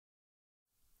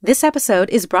This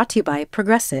episode is brought to you by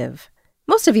Progressive.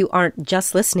 Most of you aren't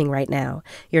just listening right now.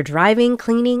 You're driving,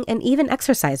 cleaning, and even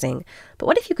exercising. But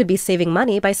what if you could be saving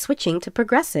money by switching to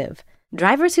Progressive?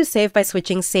 Drivers who save by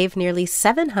switching save nearly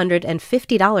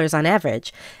 $750 on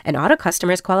average, and auto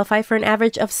customers qualify for an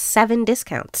average of 7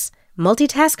 discounts.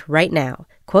 Multitask right now.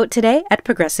 Quote today at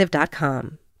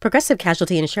Progressive.com. Progressive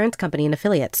Casualty Insurance Company and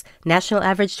Affiliates. National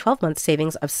average 12-month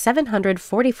savings of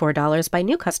 $744 by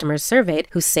new customers surveyed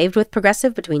who saved with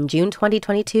Progressive between June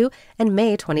 2022 and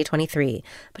May 2023.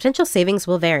 Potential savings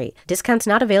will vary. Discounts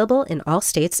not available in all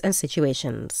states and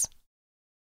situations.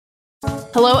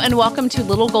 Hello and welcome to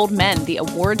Little Gold Men, the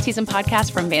award season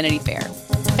podcast from Vanity Fair.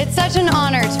 It's such an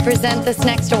honor to present this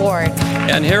next award.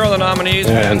 And here are the nominees.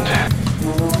 And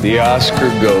the Oscar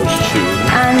goes to...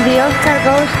 And the Oscar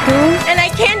goes to... And I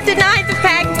can't deny the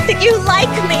fact that you like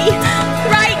me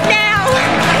right now.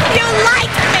 You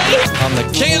like me. I'm the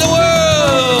king of the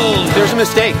world. There's a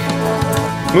mistake.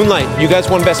 Moonlight, you guys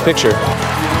won Best Picture.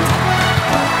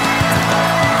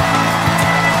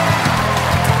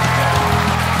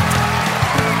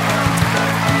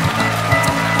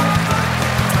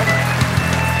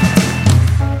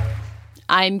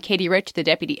 I'm Katie Rich, the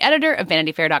deputy editor of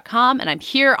VanityFair.com, and I'm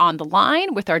here on the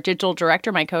line with our digital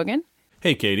director, Mike Hogan.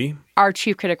 Hey, Katie. Our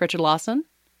chief critic, Richard Lawson.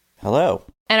 Hello.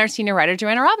 And our senior writer,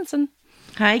 Joanna Robinson.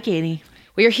 Hi, Katie.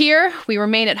 We are here. We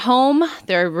remain at home.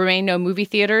 There remain no movie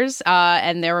theaters,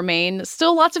 and there remain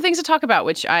still lots of things to talk about,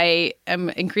 which I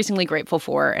am increasingly grateful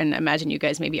for, and imagine you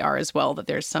guys maybe are as well, that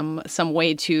there's some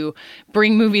way to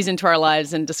bring movies into our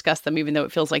lives and discuss them, even though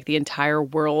it feels like the entire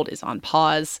world is on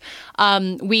pause.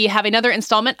 We have another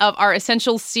installment of our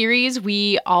Essentials series.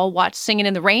 We all watched Singin'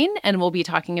 in the Rain, and we'll be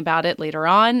talking about it later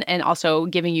on, and also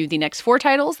giving you the next 4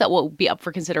 titles that will be up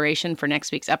for consideration for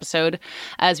next week's episode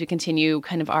as we continue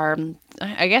kind of our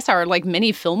like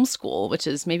mini film school, which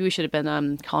is maybe we should have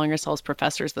been calling ourselves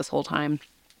professors this whole time.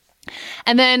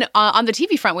 And then on the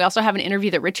TV front, we also have an interview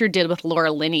that Richard did with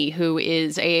Laura Linney, who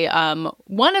is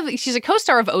she's a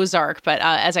co-star of Ozark, but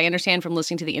as I understand from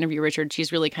listening to the interview, Richard,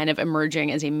 she's really kind of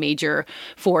emerging as a major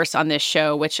force on this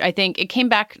show, which I think it came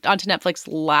back onto Netflix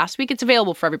last week. It's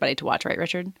available for everybody to watch, right,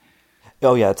 Richard?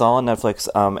 Oh, yeah, it's all on Netflix,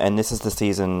 and this is the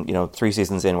season, 3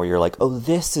 seasons in, where you're like, oh,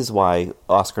 this is why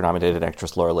Oscar-nominated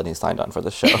actress Laura Linney signed on for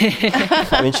the show.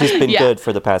 I mean, she's been good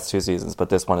for the past 2 seasons, but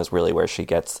this one is really where she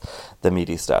gets the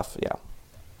meaty stuff, yeah.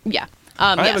 Yeah.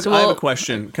 I have a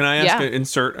question. Can I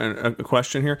insert a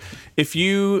question here? If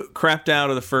you crapped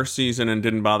out of the first season and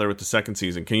didn't bother with the second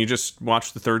season, can you just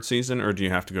watch the third season, or do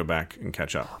you have to go back and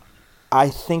catch up? I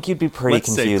think you'd be pretty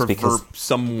confused because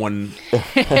someone.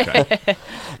 Okay.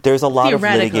 There's a lot of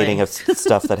litigating of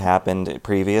stuff that happened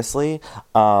previously.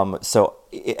 So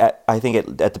I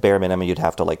think at the bare minimum you'd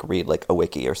have to read a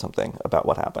wiki or something about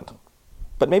what happened.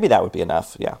 But maybe that would be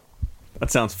enough. Yeah. That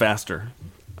sounds faster.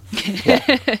 Yeah.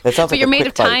 That sounds but you're made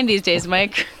of time these days,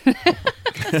 Mike.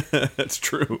 That's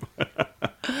true.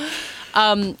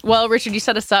 Well, Richard, you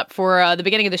set us up for the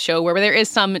beginning of the show where there is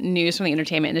some news from the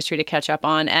entertainment industry to catch up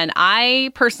on. And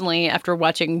I personally, after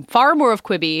watching far more of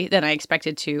Quibi than I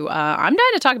expected to, I'm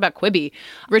dying to talk about Quibi.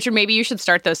 Richard, maybe you should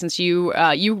start, though, since you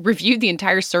reviewed the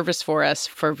entire service for us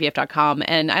for VF.com.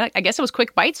 And I guess it was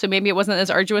quick bites, so maybe it wasn't as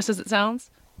arduous as it sounds.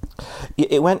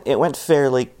 It went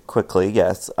fairly quickly,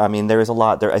 yes. I mean, there is a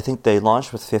lot there. I think they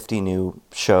launched with 50 new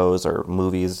shows or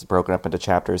movies broken up into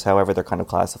chapters, however they're kind of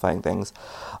classifying things.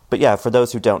 But yeah, for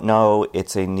those who don't know,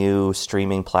 it's a new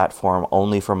streaming platform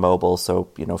only for mobile, so,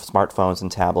 smartphones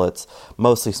and tablets,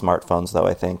 mostly smartphones, though,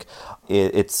 I think.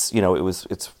 It's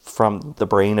from the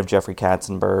brain of Jeffrey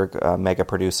Katzenberg, mega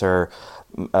producer.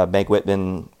 Meg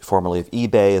Whitman, formerly of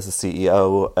eBay, is the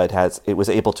CEO. It was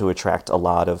able to attract a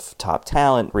lot of top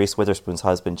talent. Reese Witherspoon's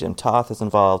husband, Jim Toth, is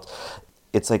involved.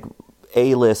 It's like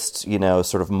A-list,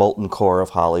 sort of molten core of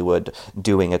Hollywood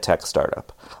doing a tech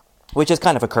startup, which is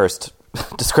kind of a cursed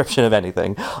description of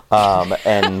anything.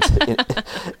 And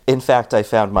in fact, I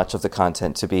found much of the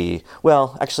content to be,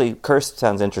 well, actually, cursed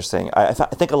sounds interesting. I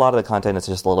think a lot of the content is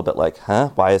just a little bit like,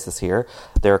 why is this here?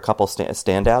 There are a couple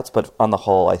standouts, but on the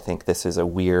whole, I think this is a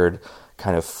weird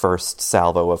kind of first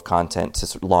salvo of content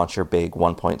to launch your big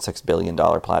 $1.6 billion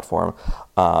platform.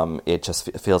 It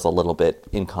just feels a little bit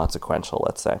inconsequential,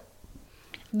 let's say.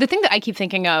 The thing that I keep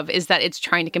thinking of is that it's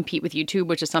trying to compete with YouTube,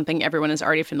 which is something everyone is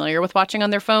already familiar with watching on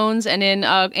their phones and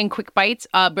in quick bites.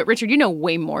 But Richard, you know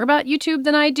way more about YouTube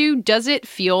than I do. Does it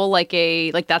feel like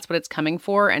that's what it's coming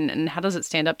for? And how does it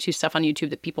stand up to stuff on YouTube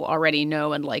that people already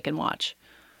know and like and watch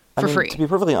for free? To be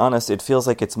perfectly honest, it feels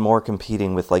like it's more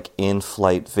competing with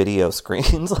in-flight video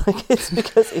screens. It's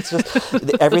because it's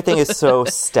just everything is so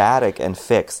static and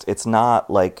fixed. It's not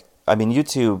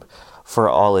YouTube. for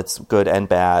all its good and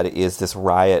bad, is this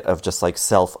riot of just like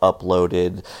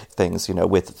self-uploaded things,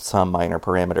 with some minor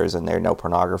parameters in there, no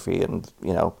pornography, and,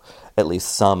 at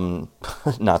least some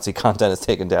Nazi content is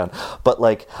taken down. But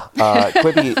like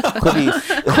Quibi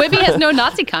Quibi has no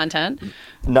Nazi content.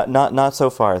 Not so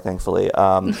far, thankfully.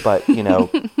 But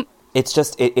it's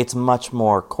just it's much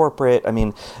more corporate. I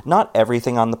mean, not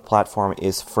everything on the platform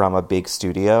is from a big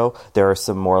studio. There are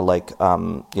some more like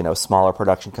smaller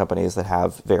production companies that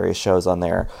have various shows on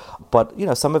there. But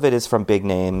some of it is from big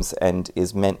names and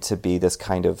is meant to be this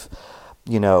kind of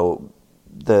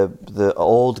the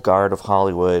old guard of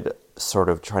Hollywood sort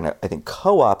of trying to, I think,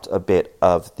 co-opt a bit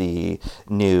of the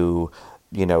new,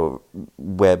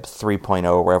 Web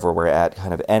 3.0, wherever we're at,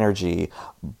 kind of energy,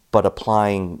 but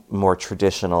applying more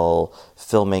traditional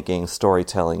filmmaking,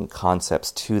 storytelling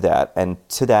concepts to that. And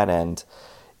to that end,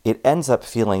 it ends up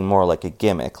feeling more like a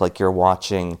gimmick, like you're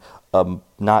watching a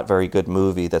not very good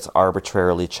movie that's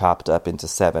arbitrarily chopped up into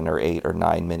 7 or 8 or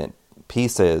 9 minute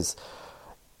pieces.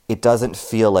 It doesn't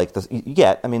feel like this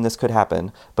yet. I mean, this could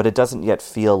happen, but it doesn't yet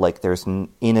feel like there's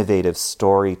innovative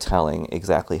storytelling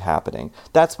exactly happening.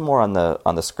 That's more on the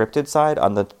scripted side.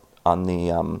 On the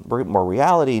more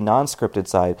reality, non-scripted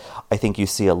side, I think you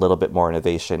see a little bit more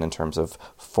innovation in terms of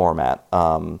format.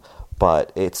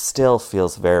 But it still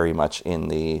feels very much in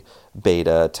the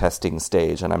beta testing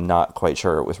stage, and I'm not quite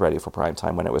sure it was ready for prime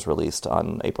time when it was released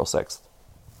on April 6th.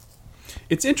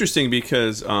 It's interesting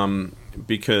because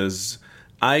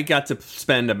I got to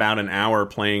spend about an hour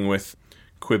playing with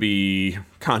Quibi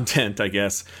content, I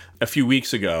guess, a few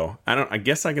weeks ago. I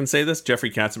guess I can say this.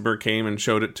 Jeffrey Katzenberg came and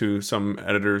showed it to some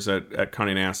editors at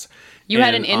Condé Nast. You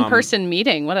had an in-person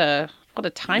meeting. What a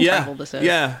time travel this is.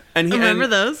 Yeah, and remember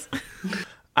those?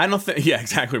 I don't think. Yeah,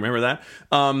 exactly. Remember that.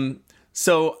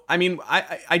 So, I mean,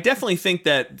 I definitely think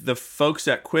that the folks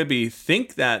at Quibi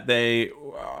think that they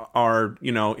are,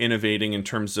 innovating in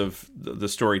terms of the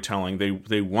storytelling.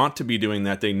 They want to be doing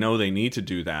that. They know they need to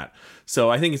do that. So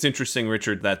I think it's interesting,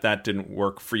 Richard, that didn't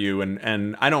work for you.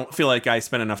 And I don't feel like I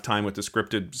spent enough time with the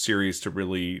scripted series to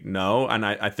really know. And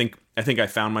I think I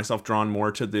found myself drawn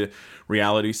more to the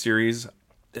reality series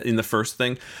in the first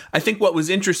thing. I think what was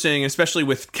interesting, especially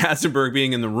with Katzenberg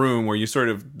being in the room, where you sort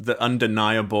of the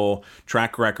undeniable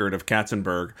track record of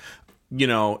Katzenberg,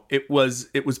 it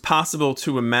was possible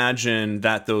to imagine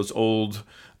that those old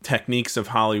techniques of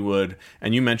Hollywood,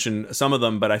 and you mentioned some of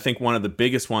them, but I think one of the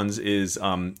biggest ones is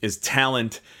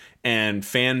talent and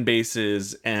fan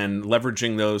bases and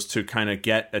leveraging those to kind of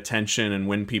get attention and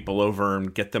win people over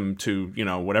and get them to,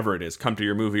 whatever it is, come to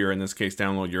your movie, or in this case,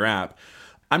 download your app.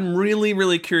 I'm really,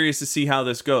 really curious to see how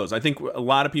this goes. I think a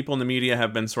lot of people in the media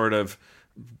have been sort of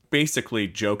basically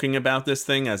joking about this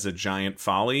thing as a giant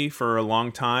folly for a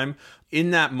long time.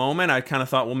 In that moment, I kind of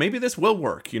thought, well, maybe this will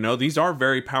work. These are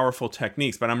very powerful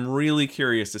techniques, but I'm really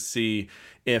curious to see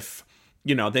if,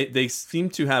 they seem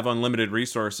to have unlimited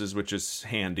resources, which is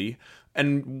handy.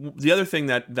 And the other thing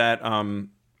that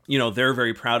they're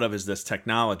very proud of is this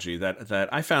technology that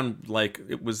I found like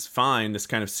it was fine, this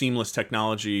kind of seamless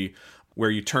technology where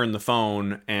you turn the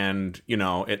phone and,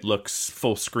 it looks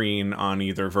full screen on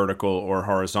either vertical or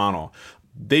horizontal.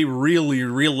 They really,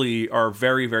 really are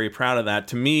very, very proud of that.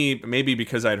 To me, maybe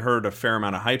because I'd heard a fair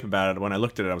amount of hype about it, when I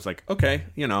looked at it, I was like, okay,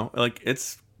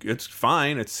 it's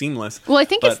fine, it's seamless. Well, I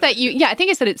think it's that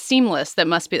it's seamless that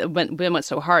must be been what's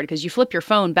so hard, because you flip your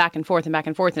phone back and forth and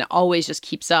it always just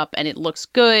keeps up and it looks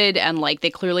good, and like they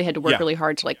clearly had to work really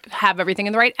hard to like have everything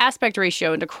in the right aspect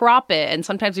ratio and to crop it, and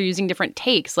sometimes they're using different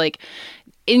takes. Like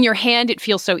in your hand it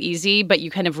feels so easy, but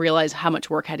you kind of realize how much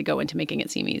work had to go into making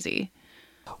it seem easy.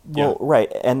 Well,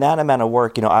 right. And that amount of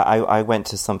work, I went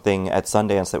to something at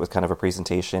Sundance that was kind of a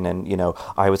presentation, and,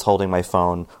 I was holding my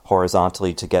phone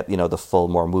horizontally to get, the full,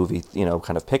 more movie,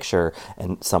 kind of picture.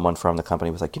 And someone from the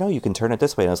company was like, you can turn it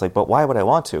this way. And I was like, but why would I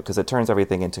want to? Because it turns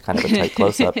everything into kind of a tight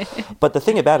close-up. But the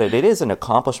thing about it is an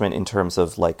accomplishment in terms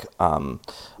of like,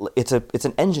 it's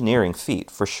an engineering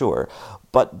feat for sure.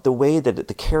 But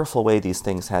the careful way these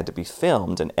things had to be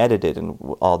filmed and edited and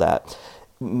all that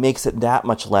makes it that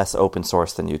much less open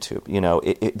source than YouTube.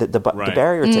 The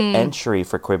barrier to entry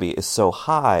for Quibi is so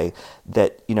high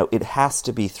that, it has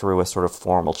to be through a sort of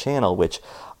formal channel, which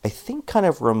I think kind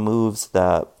of removes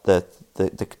the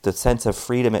sense of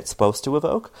freedom it's supposed to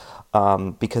evoke,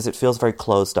 because it feels very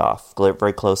closed off,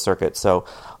 very closed circuit. So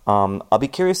I'll be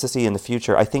curious to see in the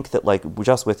future. I think that like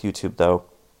just with YouTube though,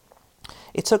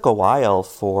 it took a while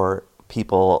for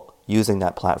people using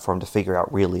that platform to figure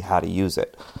out really how to use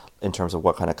it. in terms of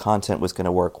what kind of content was going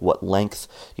to work, what length.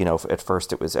 At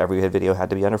first it was every video had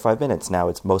to be under 5 minutes. Now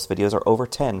it's most videos are over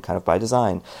 10, kind of by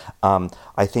design.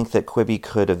 I think that Quibi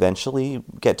could eventually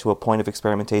get to a point of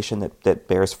experimentation that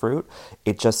bears fruit.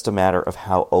 It's just a matter of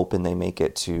how open they make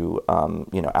it to,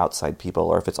 outside people,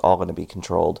 or if it's all going to be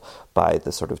controlled by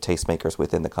the sort of tastemakers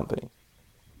within the company.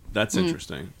 That's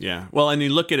interesting. Yeah. Well, and you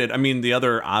look at it, I mean, the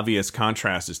other obvious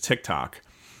contrast is TikTok,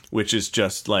 which is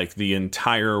just like the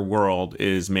entire world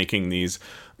is making these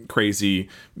crazy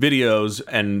videos,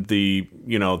 and the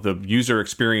user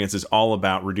experience is all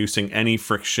about reducing any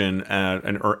friction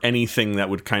or anything that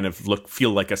would kind of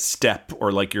feel like a step,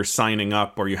 or like you're signing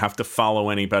up, or you have to follow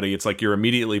anybody. It's like you're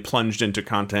immediately plunged into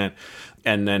content,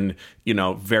 and then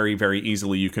very, very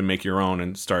easily you can make your own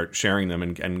and start sharing them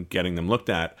and getting them looked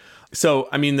at. So,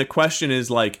 I mean, the question is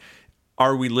like,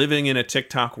 are we living in a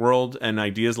TikTok world and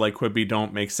ideas like Quibi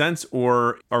don't make sense?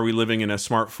 Or are we living in a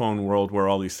smartphone world where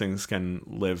all these things can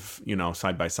live,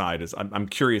 side by side? I'm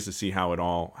curious to see how it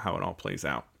all plays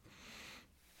out.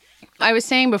 I was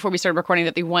saying before we started recording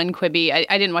that the one Quibi,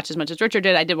 I didn't watch as much as Richard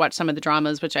did. I did watch some of the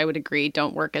dramas, which I would agree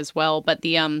don't work as well. But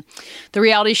the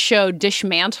reality show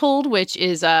Dismantled, which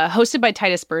is hosted by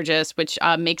Titus Burgess, which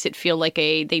makes it feel like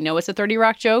they know it's a 30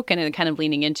 Rock joke, and then kind of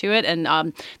leaning into it. And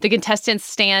the contestants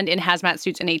stand in hazmat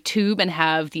suits in a tube and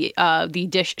have the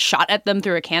dish shot at them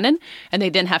through a cannon. And they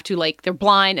then have to, they're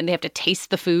blind, and they have to taste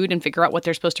the food and figure out what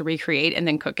they're supposed to recreate and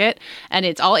then cook it. And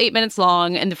it's all 8 minutes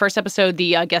long. In the first episode,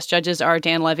 the guest judges are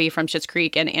Dan Levy from Schitt's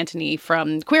Creek and Anthony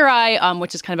from Queer Eye,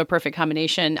 which is kind of a perfect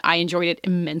combination. I enjoyed it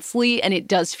immensely, and it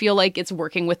does feel like it's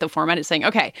working with the format. It's saying,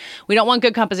 okay, we don't want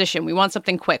good composition. We want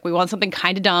something quick. We want something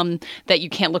kind of dumb that you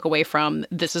can't look away from.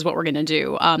 This is what we're going to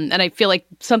do. And I feel like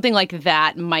something like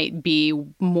that might be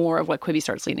more of what Quibi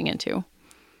starts leaning into.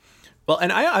 Well,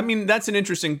 and I mean, that's an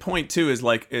interesting point too,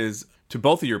 is to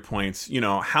both of your points,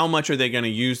 how much are they going to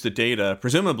use the data?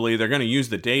 Presumably they're going to use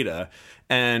the data.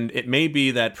 And it may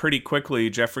be that pretty quickly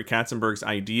Jeffrey Katzenberg's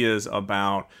ideas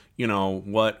about,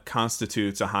 what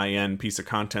constitutes a high-end piece of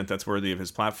content that's worthy of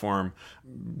his platform,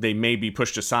 they may be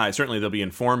pushed aside. Certainly they'll be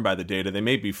informed by the data. They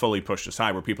may be fully pushed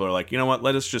aside, where people are like, you know what,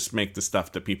 let us just make the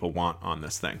stuff that people want on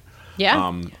this thing.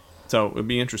 Yeah. So it would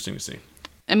be interesting to see.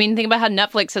 I mean, think about how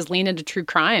Netflix has leaned into true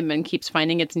crime and keeps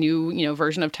finding its new,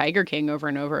 version of Tiger King over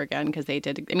and over again, because they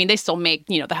still make,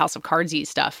 the House of Cards-y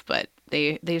stuff, but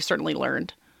they've certainly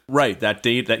learned. Right. That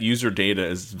user data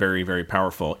is very, very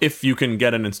powerful. If you can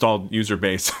get an installed user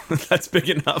base that's big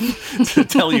enough to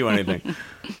tell you anything.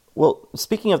 Well,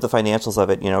 speaking of the financials of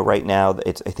it, right now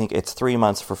I think it's 3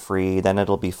 months for free. Then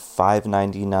it'll be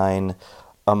 $5.99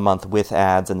 a month with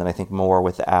ads, and then I think more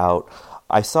without.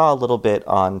 I saw a little bit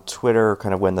on Twitter,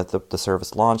 kind of when the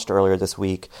service launched earlier this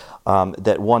week,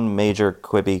 that one major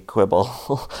Quibi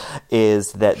quibble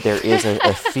is that there is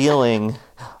a feeling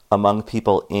among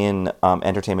people in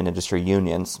entertainment industry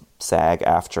unions, SAG,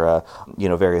 AFTRA,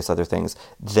 various other things,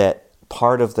 that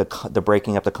part of the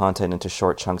breaking up the content into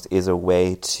short chunks is a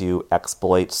way to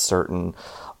exploit certain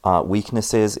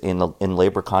weaknesses in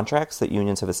labor contracts that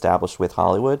unions have established with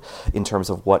Hollywood in terms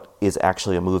of what is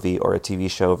actually a movie or a TV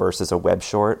show versus a web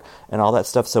short and all that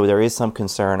stuff. So there is some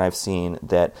concern I've seen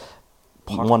that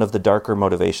one of the darker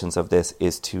motivations of this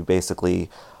is to basically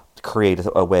create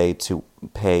a way to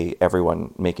pay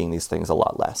everyone making these things a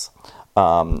lot less.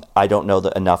 I don't know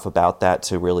enough about that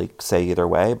to really say either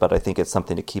way, but I think it's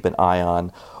something to keep an eye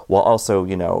on, while also,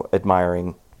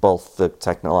 admiring both the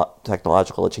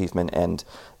technological achievement and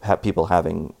people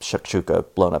having shakshuka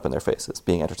blown up in their faces,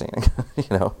 being entertaining,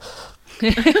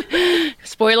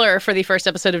 Spoiler for the first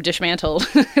episode of Dismantled.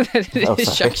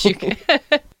 Shakshuka.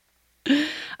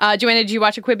 Joanna, did you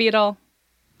watch a Quibi at all?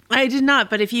 I did not,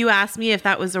 but if you asked me if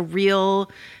that was a real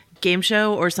game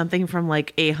show or something from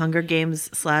a Hunger Games /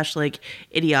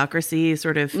 Idiocracy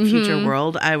sort of future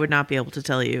world, I would not be able to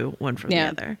tell you one from the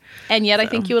other. And yet I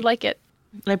think you would like it.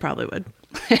 I probably would.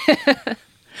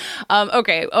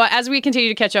 Okay. Well, as we continue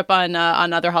to catch up on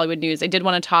other Hollywood news, I did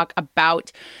want to talk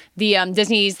about the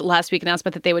Disney's last week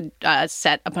announcement that they would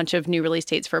set a bunch of new release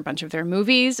dates for a bunch of their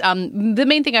movies. The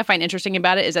main thing I find interesting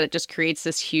about it is that it just creates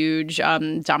this huge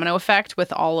domino effect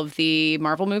with all of the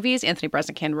Marvel movies. Anthony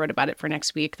Breznican wrote about it for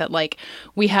next week, that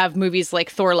we have movies like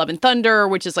Thor: Love and Thunder,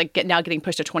 which is now getting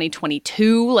pushed to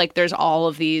 2022. There's all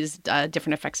of these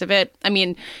different effects of it. I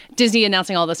mean, Disney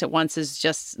announcing all this at once is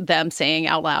just them saying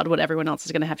out loud what everyone else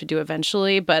is going to have to do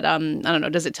eventually. But I don't know.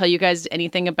 Does it tell you guys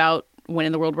anything about when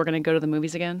in the world we're going to go to the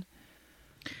movies again?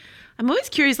 I'm always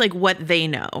curious, what they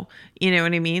know. You know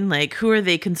what I mean? Who are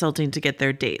they consulting to get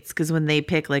their dates? Because when they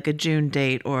pick a June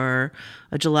date or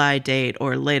a July date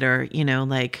or later,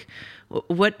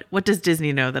 what does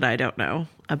Disney know that I don't know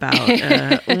about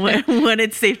when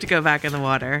it's safe to go back in the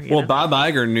water? Well, Bob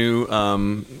Iger knew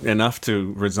enough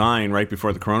to resign right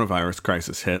before the coronavirus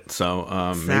crisis hit,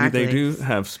 so maybe they do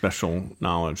have special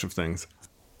knowledge of things.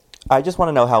 I just want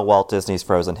to know how Walt Disney's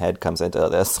frozen head comes into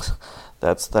this.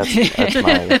 That's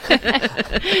my...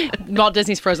 Walt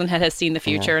Disney's frozen head has seen the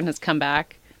future and has come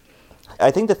back. I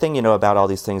think the thing, about all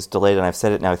these things delayed, and I've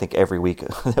said it now, I think every week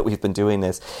that we've been doing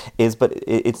this, but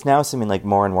it's now seeming like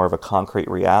more and more of a concrete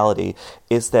reality,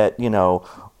 is that,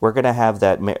 we're going to have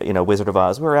that, Wizard of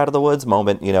Oz, we're out of the woods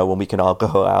moment, when we can all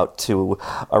go out to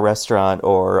a restaurant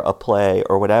or a play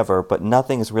or whatever, but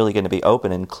nothing's really going to be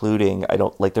open, including,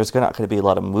 there's not going to be a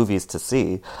lot of movies to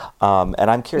see. And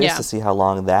I'm curious to see how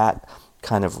long that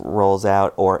kind of rolls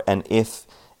out, and if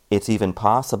it's even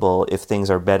possible, if things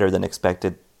are better than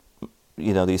expected,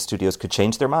 these studios could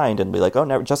change their mind and be like, oh,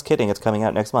 no, just kidding, it's coming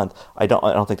out next month. I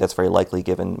don't think that's very likely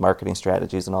given marketing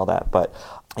strategies and all that. But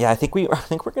yeah, I think we're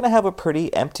going to have a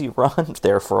pretty empty run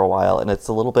there for a while, and it's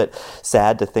a little bit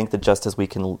sad to think that just as we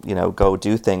can, go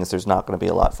do things, there's not going to be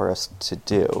a lot for us to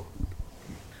do.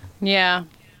 Yeah.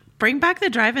 Bring back the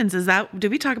drive-ins. Did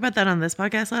we talk about that on this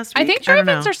podcast last week? I think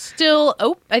drive-ins are still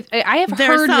open. I have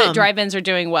heard that drive-ins are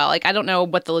doing well. I don't know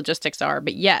what the logistics are,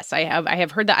 but yes, I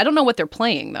have heard that. I don't know what they're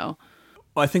playing though.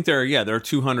 Well, I think there are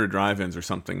 200 drive-ins or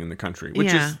something in the country,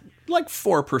 which is like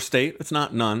 4 per state. It's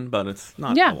not none, but it's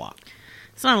not a lot.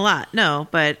 It's not a lot, no.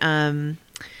 But well,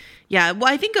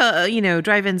 I think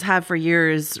drive-ins have for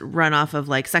years run off of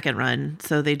like second run,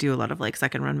 so they do a lot of like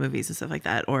second run movies and stuff like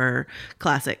that, or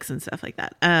classics and stuff like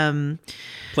that.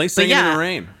 Play Singin' in the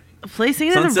Rain. Play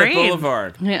Singin' in the Rain. Sunset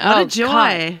Boulevard. Yeah, what a joy!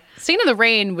 God. Singin' in the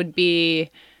Rain would be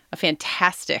a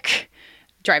fantastic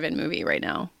drive-in movie right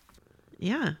now.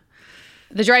 Yeah.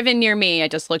 The drive-in near me, I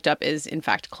just looked up, is in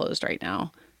fact closed right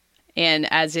now.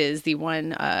 And as is the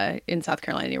one in South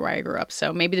Carolina near where I grew up.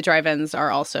 So maybe the drive-ins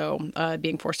are also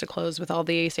being forced to close with all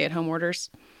the stay-at-home orders.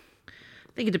 I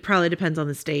think it probably depends on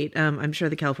the state. I'm sure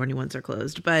the California ones are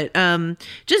closed. But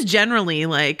just generally,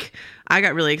 I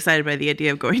got really excited by the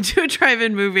idea of going to a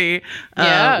drive-in movie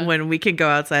when we can go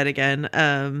outside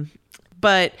again.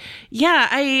 But yeah,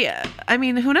 I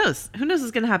mean, who knows? Who knows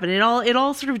what's going to happen? It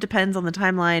all sort of depends on the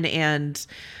timeline, and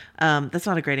that's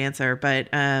not a great answer. But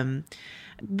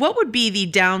what would be the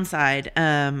downside?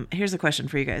 Here's a question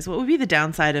for you guys. What would be the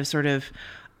downside of sort of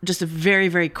just a very,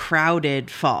 very crowded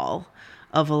fall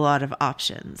of a lot of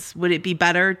options? Would it be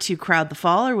better to crowd the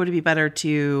fall, or would it be better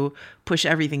to push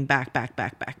everything back?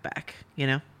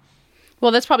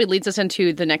 Well, this probably leads us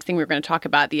into the next thing we're going to talk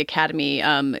about, the Academy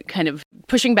kind of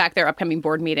pushing back their upcoming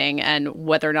board meeting and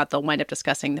whether or not they'll wind up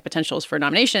discussing the potentials for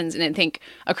nominations. And I think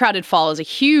a crowded fall is a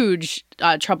huge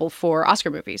trouble for Oscar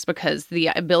movies, because the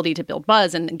ability to build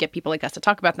buzz and get people like us to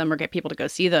talk about them or get people to go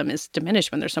see them is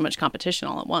diminished when there's so much competition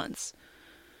all at once.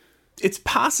 It's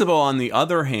possible, on the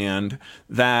other hand,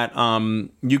 that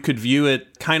you could view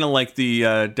it kind of like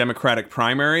the Democratic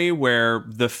primary, where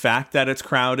the fact that it's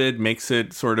crowded makes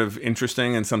it sort of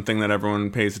interesting and something that everyone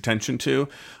pays attention to.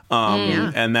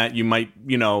 And that you might,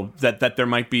 that there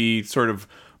might be sort of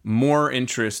more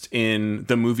interest in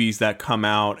the movies that come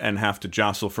out and have to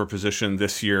jostle for position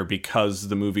this year because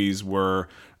the movies were,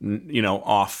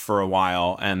 off for a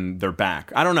while and they're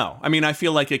back. I don't know. I mean, I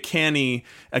feel like a canny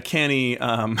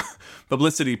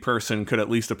publicity person could at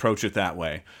least approach it that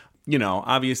way.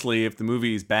 Obviously, if the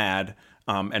movie is bad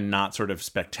and not sort of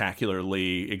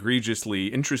spectacularly,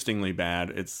 egregiously, interestingly bad,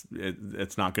 it's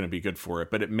not going to be good for it.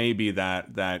 But it may be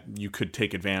that you could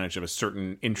take advantage of a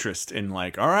certain interest in,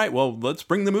 like, all right, well, let's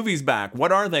bring the movies back.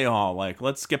 What are they all? Like,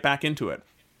 let's get back into it.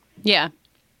 Yeah.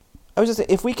 I was just saying,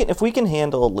 if we can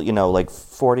handle, like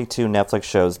 42 Netflix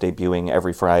shows debuting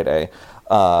every Friday,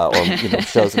 or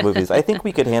shows and movies, I think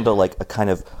we could handle like a kind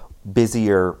of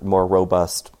busier, more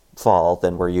robust fall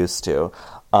than we're used to.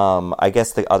 I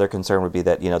guess the other concern would be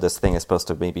that this thing is supposed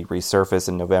to maybe resurface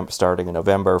in November, starting in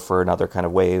November for another kind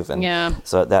of wave, and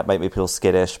so that might make people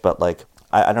skittish. But like,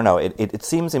 I don't know. It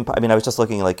seems. I mean, I was just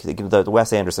looking, like, the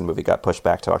Wes Anderson movie got pushed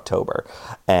back to October,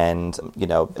 and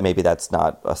maybe that's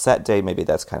not a set date. Maybe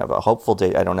that's kind of a hopeful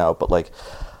date. I don't know. But like,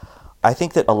 I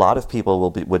think that a lot of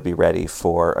people would be ready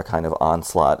for a kind of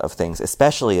onslaught of things,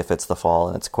 especially if it's the fall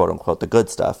and it's quote unquote the good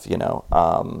stuff.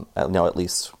 At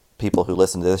least people who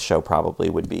listen to this show probably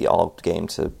would be all game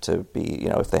to be,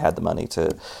 if they had the money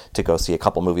to go see a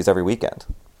couple movies every weekend.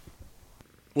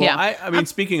 Well, yeah. I mean,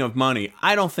 speaking of money,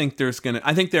 I don't think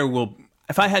I think there will,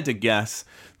 if I had to guess,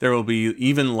 there will be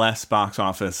even less box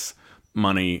office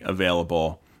money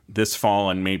available this fall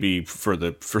and maybe for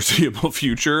the foreseeable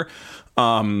future.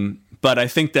 But I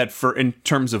think that in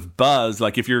terms of buzz,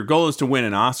 like if your goal is to win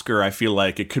an Oscar, I feel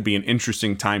like it could be an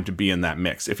interesting time to be in that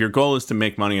mix. If your goal is to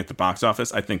make money at the box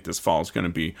office, I think this fall is going to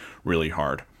be really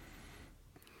hard.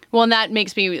 Well, and that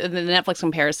makes me, the Netflix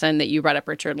comparison that you brought up,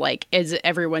 Richard, like, is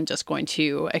everyone just going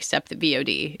to accept that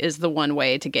VOD is the one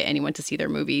way to get anyone to see their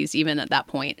movies, even at that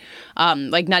point?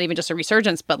 Like, not even just a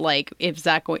resurgence, but like, is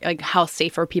that going, like, how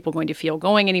safe are people going to feel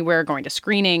going anywhere, going to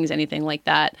screenings, anything like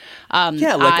that? Are you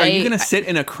going to sit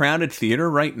in a crowded theater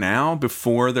right now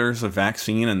before there's a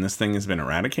vaccine and this thing has been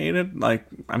eradicated? Like,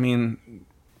 I mean,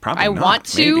 probably not. I want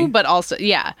to, maybe. but also,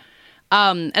 yeah.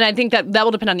 And I think that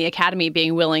will depend on the Academy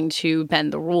being willing to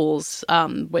bend the rules,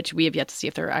 which we have yet to see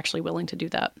if they're actually willing to do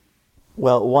that.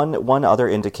 Well, one other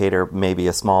indicator, maybe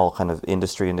a small kind of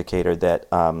industry indicator that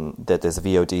that this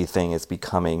VOD thing is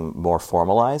becoming more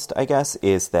formalized, I guess,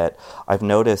 is that I've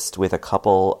noticed with a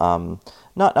couple,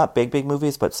 not big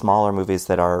movies, but smaller movies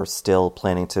that are still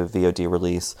planning to VOD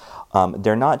release,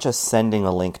 they're not just sending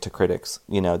a link to critics,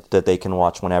 that they can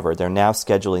watch whenever. They're now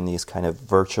scheduling these kind of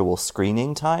virtual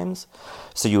screening times.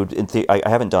 So you would, I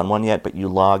haven't done one yet, but you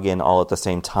log in all at the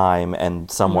same time,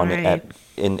 and someone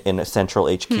in a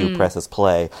central HQ presses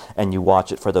play, and you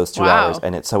watch it for those 2 hours,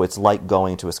 and it's like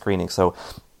going to a screening. So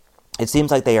it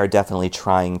seems like they are definitely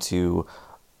trying to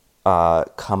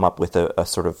come up with a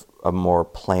sort of a more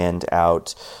planned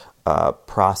out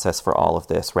process for all of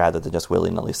this, rather than just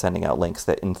willy-nilly sending out links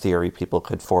that in theory people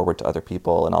could forward to other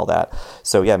people and all that.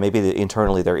 So yeah, maybe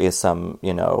internally there is some,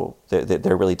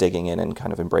 they're really digging in and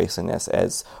kind of embracing this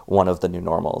as one of the new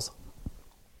normals.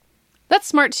 That's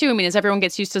smart too. I mean, as everyone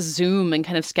gets used to Zoom and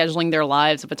kind of scheduling their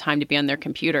lives of a time to be on their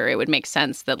computer, it would make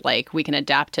sense that like we can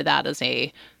adapt to that as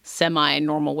a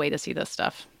semi-normal way to see this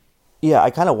stuff. Yeah,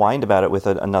 I kind of whined about it with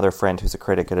another friend who's a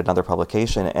critic at another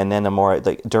publication, and then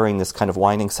during this kind of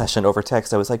whining session over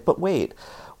text, I was like, but wait,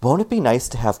 won't it be nice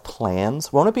to have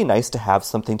plans? Won't it be nice to have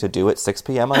something to do at 6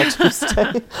 p.m. on a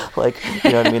Tuesday? Like, you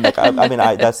know what I mean? Like, I mean,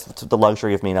 that's the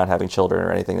luxury of me not having children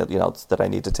or anything that, that I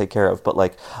need to take care of. But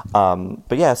like,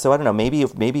 but yeah, so I don't know,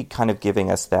 maybe kind of giving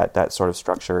us that sort of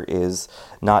structure is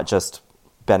not just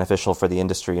beneficial for the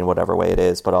industry in whatever way it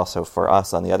is, but also for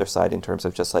us on the other side in terms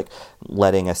of just like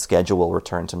letting a schedule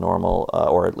return to normal,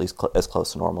 or at least as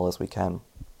close to normal as we can.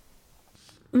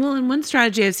 Well, and one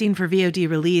strategy I've seen for VOD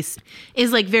release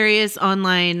is like various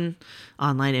online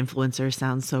influencers.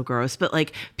 Sounds so gross, but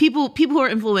like people who are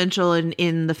influential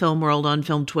in the film world on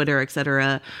film Twitter,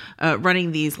 etc.,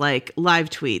 running these like live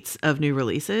tweets of new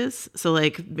releases. So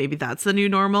like maybe that's the new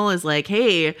normal, is like,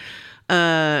 hey,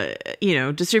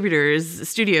 distributors,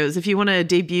 studios, if you want to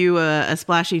debut a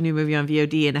splashy new movie on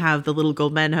VOD and have the Little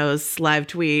Gold Men hosts live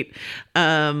tweet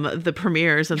the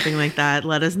premiere or something like that,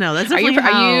 let us know. That's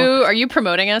are you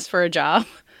promoting us for a job?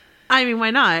 I mean,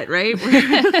 why not, right?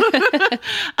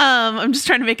 I'm just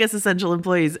trying to make us essential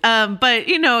employees. But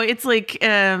it's like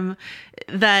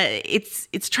that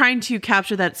it's trying to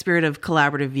capture that spirit of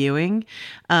collaborative viewing.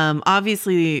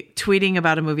 Obviously, tweeting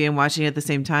about a movie and watching it at the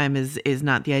same time is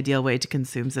not the ideal way to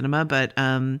consume cinema, but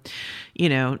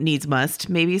needs must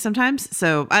maybe sometimes.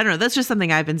 So I don't know. That's just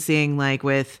something I've been seeing. Like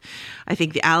with, I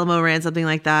think the Alamo ran something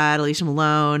like that. Alicia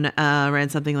Malone ran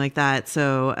something like that.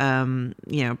 So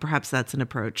perhaps that's an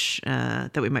approach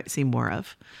that we might see more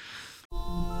of.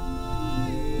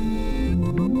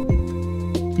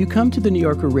 You come to the New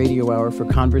Yorker Radio Hour for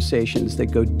conversations that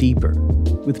go deeper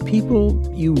with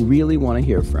people you really want to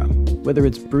hear from, whether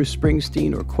it's Bruce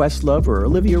Springsteen or Questlove or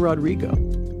Olivia Rodrigo,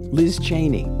 Liz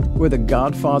Cheney, or the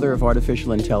godfather of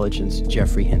artificial intelligence,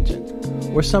 Jeffrey Hinton,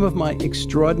 or some of my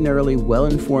extraordinarily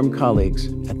well-informed colleagues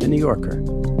at the New Yorker.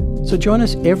 So join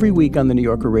us every week on the New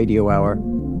Yorker Radio Hour,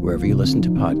 wherever you listen to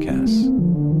podcasts.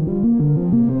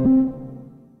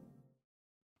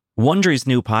 Wondery's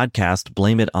new podcast,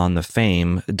 Blame It on the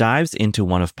Fame, dives into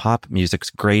one of pop music's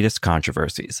greatest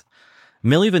controversies.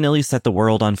 Milli Vanilli set the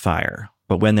world on fire,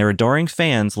 but when their adoring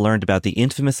fans learned about the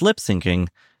infamous lip-syncing,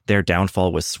 their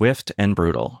downfall was swift and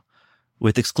brutal.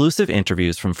 With exclusive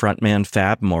interviews from frontman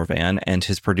Fab Morvan and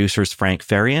his producers Frank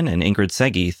Farian and Ingrid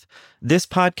Segeith, this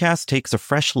podcast takes a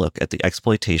fresh look at the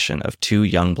exploitation of two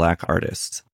young black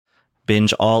artists.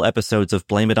 Binge all episodes of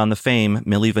Blame It on the Fame,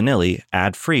 Milli Vanilli,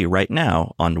 ad-free right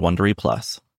now on Wondery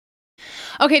Plus.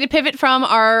 Okay, to pivot from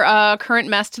our current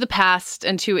mess to the past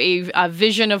and to a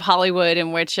vision of Hollywood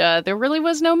in which there really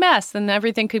was no mess and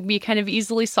everything could be kind of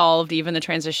easily solved, even the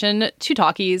transition to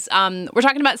talkies. We're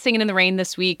talking about Singin' in the Rain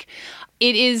this week.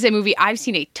 It is a movie I've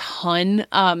seen a ton,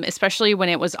 especially when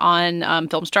it was on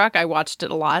Filmstruck. I watched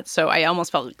it a lot, so I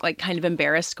almost felt like kind of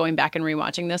embarrassed going back and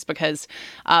rewatching this because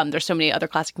there's so many other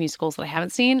classic musicals that I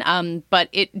haven't seen. But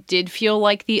it did feel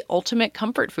like the ultimate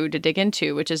comfort food to dig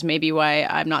into, which is maybe why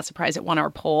I'm not surprised it won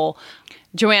our poll.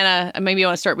 Joanna, maybe I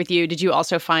want to start with you. Did you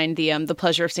also find the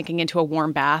pleasure of sinking into a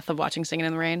warm bath of watching Singin'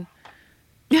 in the Rain?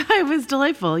 Yeah, it was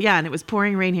delightful. Yeah, and it was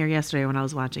pouring rain here yesterday when I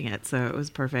was watching it, so it was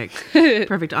perfect.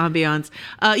 Perfect ambiance.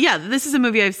 Yeah, this is a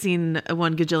movie I've seen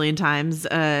one gajillion times,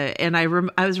 and I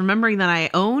was remembering that I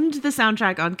owned the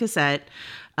soundtrack on cassette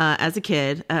as a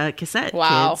kid. Cassette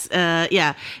kids.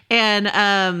 Yeah,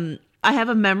 and I have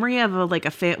a memory of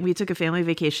we took a family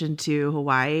vacation to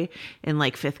Hawaii in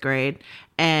like 5th grade,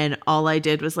 and all I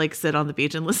did was like sit on the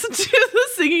beach and listen to the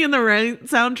Singing in the Rain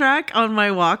soundtrack on my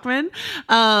Walkman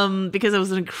because I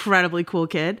was an incredibly cool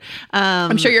kid.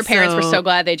 I'm sure your parents were so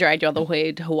glad they dragged you all the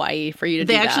way to Hawaii for you to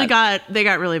do that. They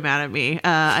got really mad at me.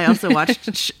 I also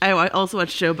watched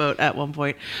Showboat at one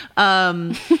point.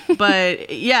 But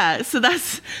yeah, so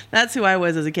that's who I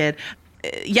was as a kid.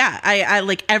 Yeah, I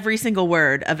like every single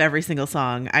word of every single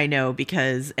song I know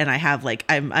and I have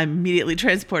I'm immediately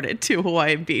transported to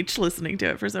Hawaiian Beach listening to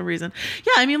it for some reason.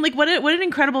 Yeah, I mean, like what an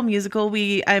incredible musical.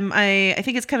 I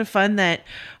think it's kind of fun that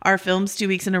our films 2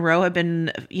 weeks in a row have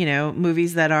been,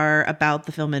 movies that are about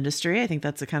the film industry. I think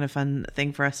that's a kind of fun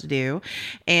thing for us to do.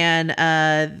 And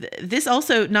this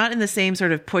also, not in the same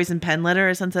sort of poison pen letter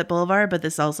as Sunset Boulevard, but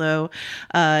this also,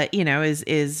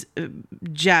 is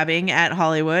jabbing at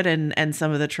Hollywood and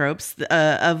some of the tropes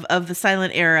of the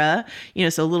silent era,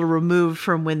 so a little removed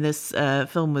from when this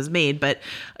film was made, but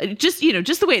just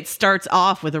the way it starts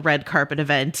off with a red carpet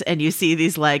event and you see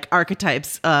these like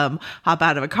archetypes hop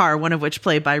out of a car, one of which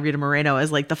played by Rita Moreno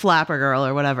as like the flapper girl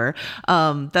or whatever.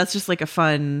 That's just like a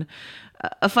fun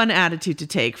attitude to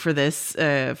take for this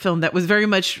film that was very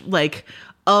much like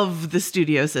of the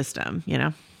studio system,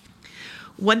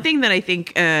 One thing that I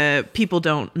think people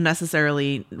don't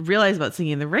necessarily realize about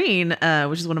Singin' in the Rain,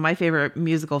 which is one of my favorite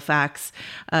musical facts,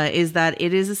 is that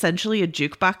it is essentially a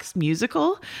jukebox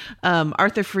musical.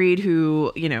 Arthur Freed,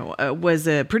 who was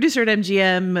a producer at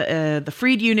MGM, the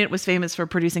Freed unit was famous for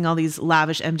producing all these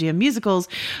lavish MGM musicals.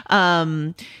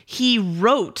 He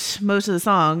wrote most of the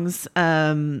songs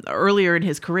earlier in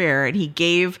his career, and he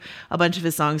gave a bunch of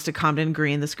his songs to Comden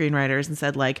Green, the screenwriters, and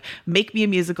said, like, make me a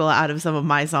musical out of some of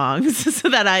my songs so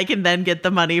that I can then get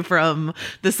the money from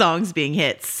the songs being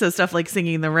hits. So stuff like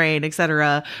Singing in the Rain,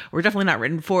 etc., were definitely not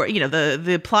written for,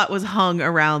 the plot was hung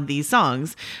around these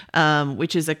songs,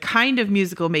 which is a kind of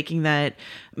musical making that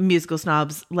musical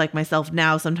snobs like myself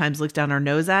now sometimes look down our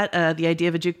nose at, the idea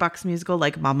of a jukebox musical,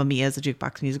 like Mamma Mia is a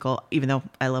jukebox musical, even though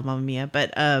I love Mamma Mia.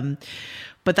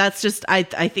 But that's just, I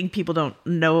think people don't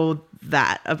know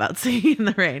that about Singing in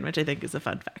the Rain, which I think is a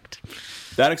fun fact.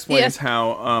 That explains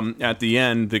how at the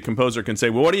end the composer can say,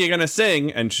 well, what are you going to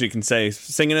sing? And she can say,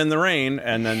 Singin' in the Rain,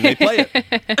 and then they play it.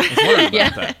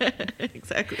 That.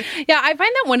 Exactly. Yeah, I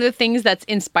find that one of the things that's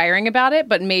inspiring about it,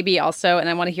 but maybe also, and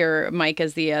I want to hear Mike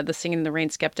as the Singin' in the Rain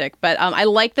skeptic, but I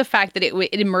like the fact that it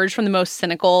emerged from the most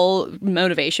cynical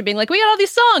motivation, being like, we got all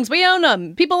these songs, we own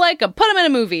them, people like them, put them in a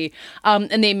movie.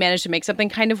 And they managed to make something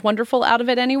kind of wonderful out of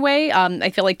it anyway. I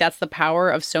feel like that's the power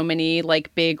of so many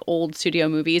like big old studio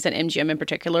movies, and MGM in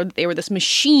particular. They were this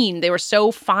machine. They were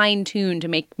so fine-tuned to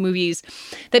make movies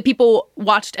that people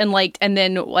watched and liked, and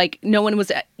then like no one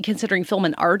was considering film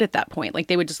and art at that point. Like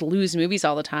they would just lose movies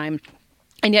all the time.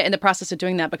 And yet in the process of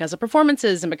doing that, because of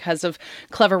performances and because of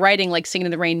clever writing, like Singin'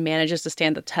 in the Rain manages to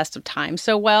stand the test of time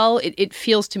so well. It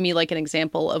feels to me like an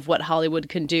example of what Hollywood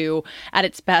can do at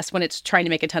its best when it's trying to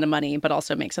make a ton of money, but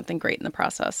also make something great in the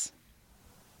process.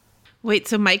 Wait,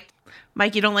 so Mike,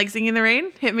 you don't like Singing in the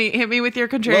Rain? Hit me with your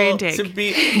contrarian take. To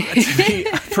be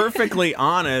perfectly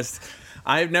honest,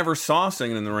 I've never saw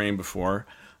Singing in the Rain before,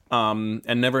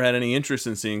 and never had any interest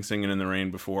in seeing Singing in the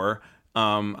Rain before.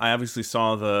 I obviously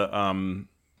saw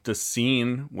the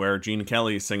scene where Gene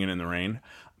Kelly is singing in the rain,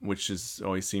 which has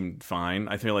always seemed fine.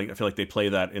 I feel like they play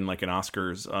that in like an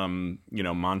Oscars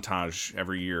montage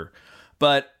every year,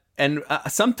 but. And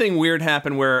something weird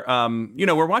happened where,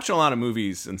 we're watching a lot of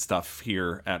movies and stuff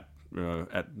here at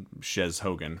Chez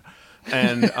Hogan.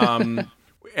 And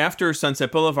after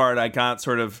Sunset Boulevard, I got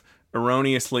sort of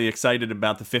erroneously excited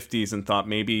about the 50s and thought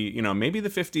maybe the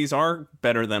 50s are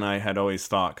better than I had always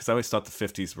thought, because I always thought the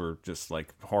 50s were just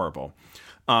like horrible.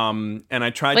 And I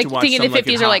tried like to watch thinking the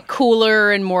 50s are like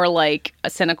cooler and more like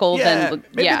cynical than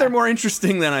maybe they're more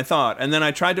interesting than I thought. And then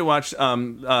I tried to watch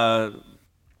Some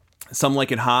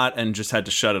Like It Hot and just had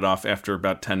to shut it off after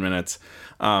about 10 minutes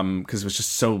because it was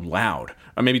just so loud.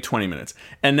 Or maybe 20 minutes.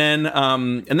 And then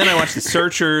I watched The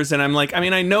Searchers, and I'm like, I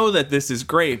mean, I know that this is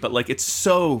great, but like it's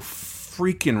so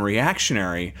freaking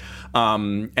reactionary.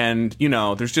 And you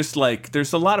know, there's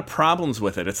a lot of problems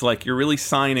with it. It's like you're really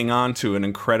signing on to an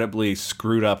incredibly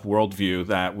screwed up worldview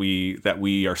that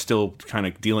we are still kind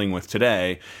of dealing with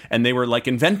today. And they were like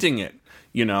inventing it.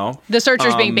 You know, The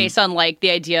Searchers being based on like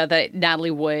the idea that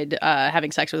Natalie Wood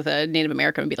having sex with a Native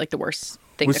American would be like the worst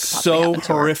thing was that could possibly happen to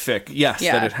her. horrific. Yes,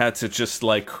 that it had to just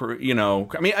like, you know,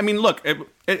 I mean, look,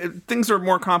 things are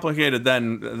more complicated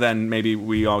than maybe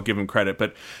we all give him credit,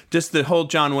 but just the whole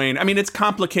John Wayne. I mean, it's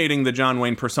complicating the John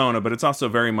Wayne persona, but it's also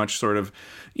very much sort of,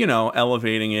 you know,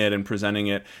 elevating it and presenting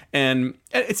it, and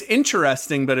it's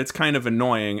interesting, but it's kind of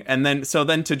annoying. And then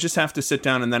to just have to sit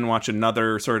down and then watch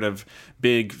another sort of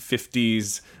big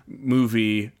 50s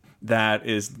movie that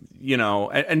is, you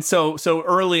know, and so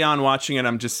early on watching it,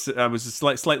 I was just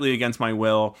slightly against my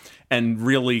will and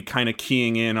really kind of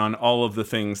keying in on all of the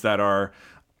things that are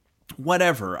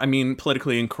whatever. I mean,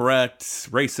 politically incorrect,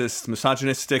 racist,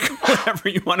 misogynistic, whatever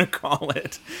you want to call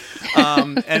it.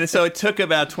 And so it took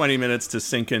about 20 minutes to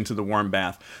sink into the warm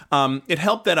bath. It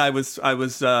helped that I was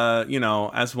you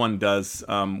know, as one does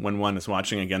when one is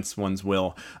watching against one's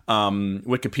will,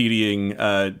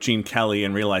 Wikipediaing Gene Kelly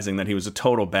and realizing that he was a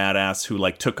total badass who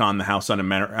like took on the House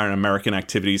Un-American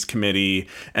Activities Committee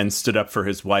and stood up for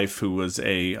his wife, who was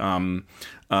a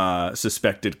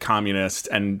suspected communist,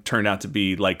 and turned out to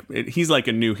be like, he's like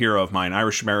a new hero of mine,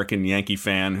 Irish American Yankee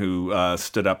fan who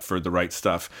stood up for the right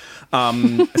stuff.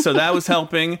 So that was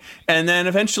helping. And then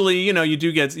eventually, you know, you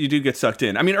do get sucked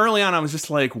in. I mean, early on I was just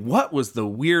like, what was the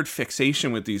weird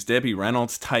fixation with these Debbie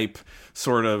Reynolds type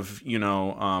sort of, you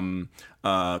know,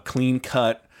 clean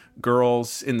cut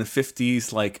girls in the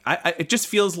 50s? Like it just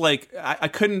feels like I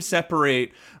couldn't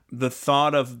separate the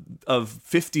thought of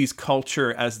 50s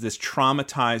culture as this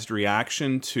traumatized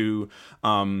reaction to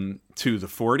the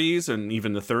 40s and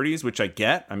even the 30s, which I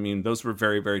get. I mean, those were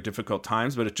very, very difficult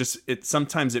times, but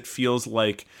sometimes it feels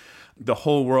like the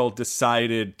whole world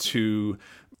decided to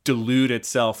delude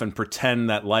itself and pretend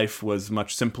that life was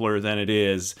much simpler than it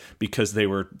is because they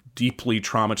were deeply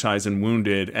traumatized and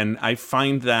wounded. And I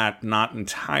find that not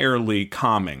entirely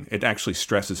calming. It actually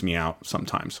stresses me out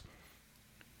sometimes.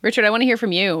 Richard, I want to hear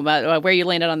from you about where you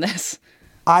landed on this.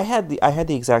 I had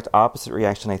the exact opposite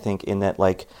reaction, I think, in that,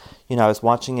 like, you know, I was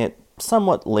watching it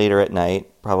somewhat later at night,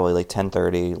 probably like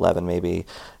 10:30, 11 maybe,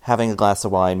 having a glass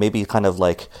of wine, maybe kind of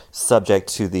like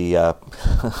subject to the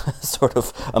sort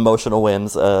of emotional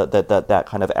whims that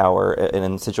kind of hour in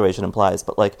a situation implies.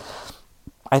 But like,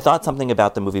 I thought something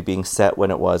about the movie being set when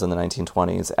it was in the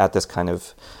 1920s at this kind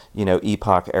of, you know,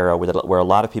 epoch era where a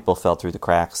lot of people fell through the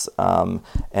cracks. And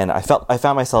I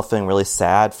found myself feeling really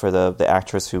sad for the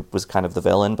actress who was kind of the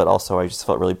villain, but also I just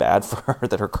felt really bad for her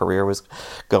that her career was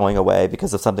going away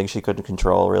because of something she couldn't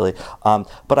control, really.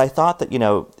 But I thought that, you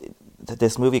know, that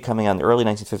this movie coming out in the early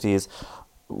 1950s,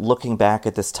 looking back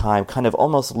at this time, kind of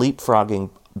almost leapfrogging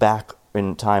back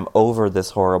in time over this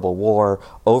horrible war,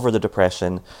 over the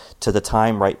Depression, to the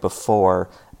time right before,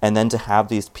 and then to have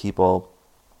these people,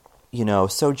 you know,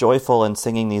 so joyful and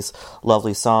singing these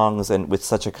lovely songs and with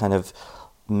such a kind of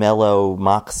mellow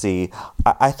moxie.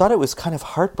 I thought it was kind of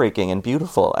heartbreaking and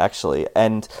beautiful, actually.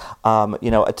 And,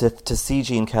 you know, to see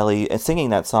Gene Kelly singing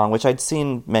that song, which I'd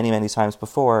seen many, many times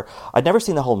before. I'd never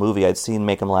seen the whole movie. I'd seen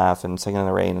Make 'Em Laugh and Singin' in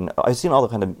the Rain, and I'd seen all the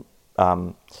kind of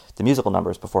the musical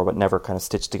numbers before, but never kind of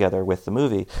stitched together with the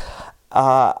movie.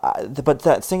 But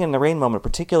that Singin' in the Rain moment in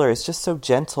particular is just so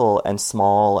gentle and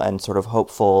small and sort of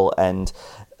hopeful, and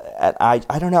I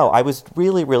don't know, I was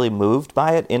really, really moved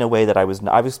by it in a way that I was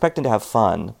expecting to have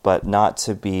fun, but not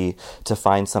to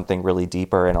find something really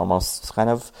deeper and almost kind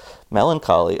of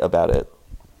melancholy about it.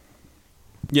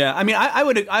 Yeah, I mean, I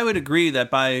would agree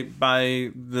that by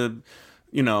the,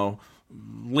 you know,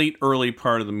 early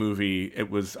part of the movie, I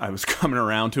was coming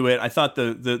around to it. I thought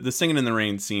the Singin' in the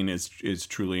Rain scene is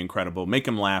truly incredible. Make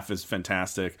 'Em Laugh is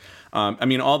fantastic. I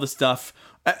mean, all the stuff.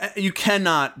 You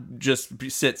cannot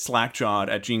just sit slack-jawed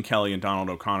at Gene Kelly and Donald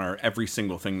O'Connor. Every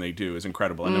single thing they do is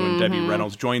incredible. And then when Debbie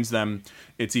Reynolds joins them,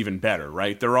 it's even better,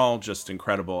 right? They're all just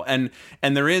incredible. And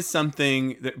there is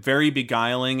something very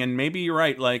beguiling, and maybe you're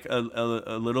right, like a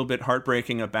little bit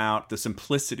heartbreaking about the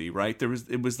simplicity, right?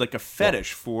 It was like a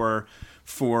fetish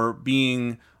for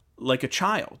being like a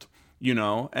child. you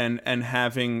know, and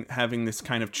having this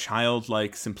kind of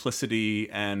childlike simplicity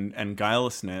and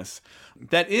guilelessness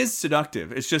that is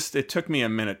seductive. It's just, it took me a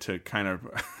minute to kind of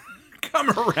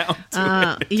come around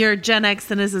to it. Your Gen X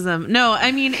cynicism. No,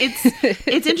 I mean,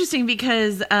 it's interesting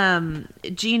because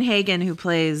Jean Hagen, who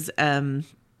plays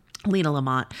Lena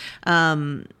Lamont,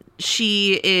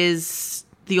 she is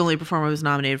the only performer who's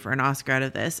nominated for an Oscar out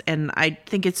of this, and I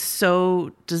think it's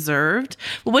so deserved.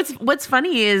 What's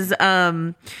funny is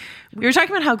we were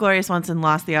talking about how Gloria Swanson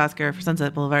lost the Oscar for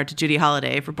Sunset Boulevard to Judy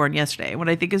Holliday for Born Yesterday. What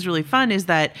I think is really fun is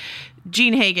that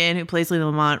Jean Hagen, who plays Lena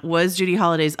Lamont, was Judy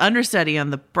Holliday's understudy on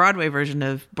the Broadway version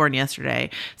of Born Yesterday.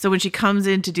 So when she comes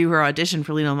in to do her audition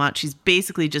for Lena Lamont, she's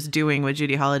basically just doing what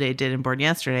Judy Holliday did in Born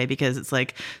Yesterday because it's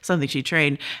like something she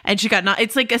trained. And she got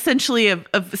it's like essentially a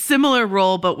similar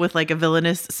role, but with like a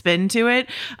villainous spin to it.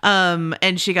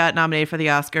 And she got nominated for the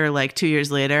Oscar like 2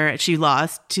 years later. She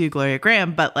lost to Gloria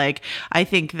Graham, but like I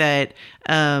think that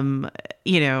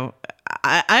you know,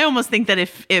 I almost think that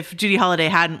if Judy Holliday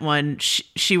hadn't won,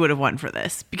 she would have won for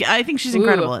this. Because I think she's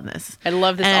incredible in this. I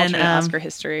love this alternate Oscar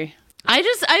history. I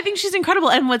think she's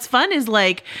incredible. And what's fun is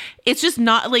like, it's just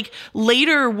not like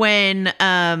later when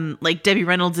like Debbie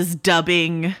Reynolds is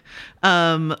dubbing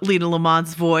Lena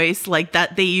Lamont's voice, like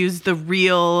that they use the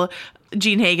real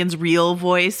Jean Hagen's real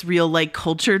voice, real like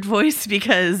cultured voice,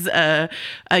 because I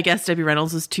guess Debbie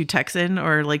Reynolds was too Texan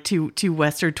or like too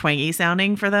Western twangy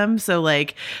sounding for them. So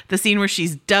like the scene where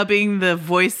she's dubbing the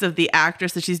voice of the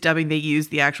actress that she's dubbing, they use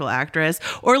the actual actress.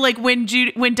 Or like when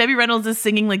Debbie Reynolds is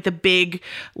singing like the big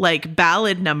like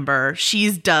ballad number,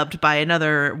 she's dubbed by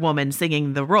another woman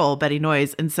singing the role, Betty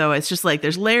Noyes. And so it's just like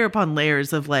there's layer upon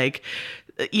layers of like,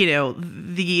 you know,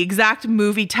 the exact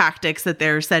movie tactics that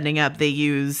they're setting up, they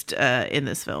used in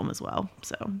this film as well.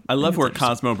 So I love where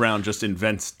Cosmo Brown just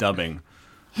invents dubbing.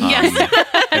 Yes.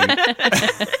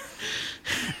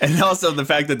 And also the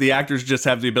fact that the actors just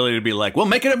have the ability to be like, well,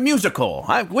 make it a musical.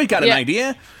 We got an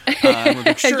idea. We're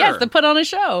like, sure. Yes, to put on a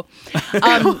show.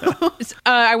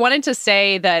 I wanted to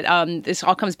say that this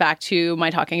all comes back to my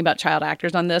talking about child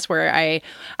actors on this, where I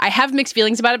have mixed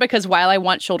feelings about it, because while I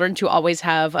want children to always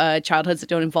have childhoods that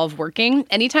don't involve working,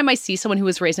 anytime I see someone who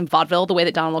was raised in vaudeville the way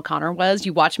that Donald O'Connor was,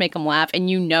 you watch Make 'em Laugh,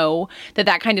 and you know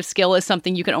that kind of skill is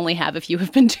something you can only have if you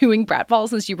have been doing pratfalls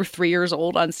since you were 3 years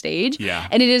old on stage. Yeah.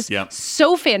 And it is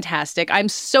so fantastic. I'm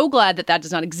so glad that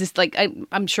does not exist. Like,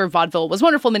 I'm sure vaudeville was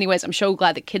wonderful in many ways. I'm so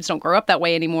glad that kids don't grow up that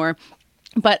way anymore.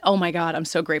 But oh my God, I'm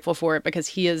so grateful for it, because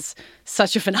he is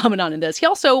such a phenomenon in this. He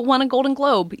also won a Golden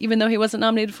Globe, even though he wasn't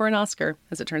nominated for an Oscar,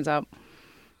 as it turns out.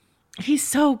 He's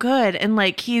so good. And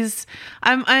like, he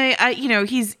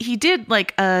did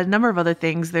like a number of other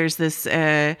things. There's this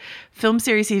film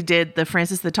series he did, the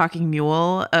Francis the Talking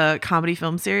Mule comedy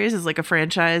film series, is like a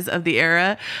franchise of the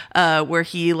era, where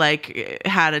he like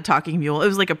had a talking mule. It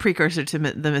was like a precursor to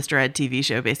the Mr. Ed TV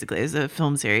show, basically. It was a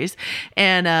film series.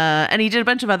 And he did a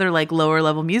bunch of other like lower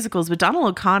level musicals, but Donald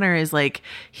O'Connor is like,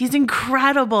 he's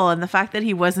incredible. And the fact that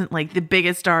he wasn't like the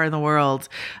biggest star in the world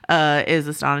is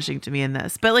astonishing to me in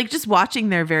this. But like just watching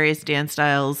their various dance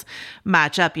styles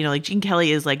match up, you know, like Gene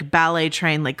Kelly is like ballet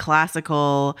trained, like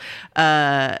classical,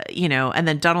 you know, and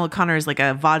then Donald O'Connor is like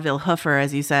a vaudeville hoofer,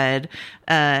 as you said.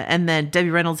 And then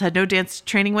Debbie Reynolds had no dance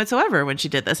training whatsoever when she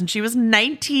did this, and she was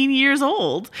 19 years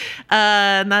old.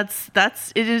 And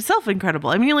that's in itself incredible.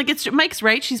 I mean, like, Mike's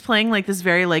right. She's playing like this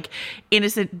very like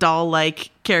innocent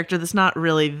doll-like character that's not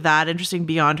really that interesting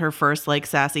beyond her first like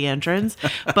sassy entrance.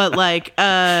 But like,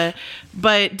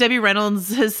 but Debbie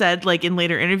Reynolds has said like in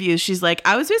later interviews, she's like,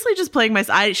 I was basically just playing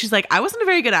she's like, I wasn't a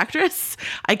very good actress.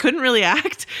 I couldn't really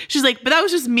act. She's like, but that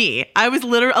was just me. I was a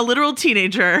literal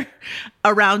teenager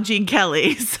around Gene Kelly.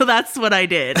 So that's what I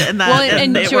did. And that,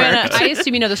 and Joanna, I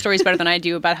assume you know the stories better than I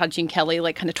do about how Gene Kelly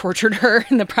like kind of tortured her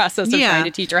in the process of trying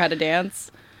to teach her how to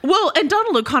dance. Well, and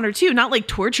Donald O'Connor too, not like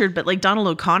tortured, but like Donald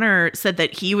O'Connor said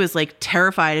that he was like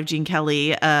terrified of Gene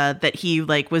Kelly, that he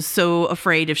like was so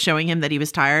afraid of showing him that he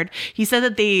was tired. He said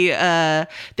that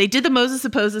they did the Moses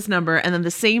Supposes number, and then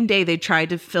the same day they tried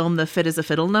to film the Fit as a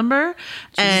Fiddle number.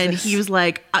 Jesus. And he was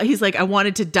like, I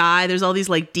wanted to die. There's all these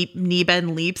like deep knee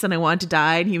bend leaps, and I wanted to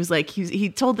die. And he was like, he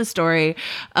told the story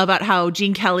about how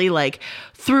Gene Kelly like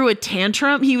threw a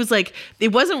tantrum. He was like,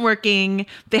 it wasn't working.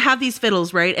 They have these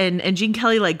fiddles, right? And Gene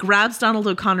Kelly like grabs Donald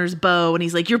O'Connor's bow, and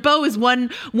he's like, your bow is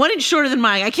one inch shorter than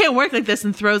mine. I can't work like this,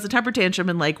 and throws a temper tantrum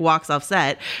and like walks off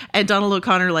set. And Donald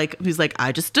O'Connor like, he's like,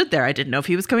 I just stood there. I didn't know if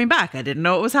he was coming back. I didn't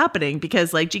know what was happening,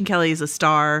 because like Gene Kelly is a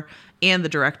star and the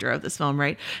director of this film,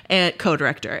 right? And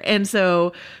co-director. And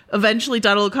so eventually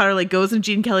Donald O'Connor like goes in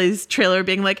Gene Kelly's trailer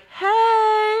being like,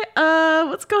 hey,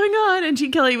 what's going on? And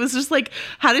Gene Kelly was just like,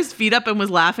 had his feet up and was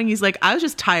laughing. He's like, I was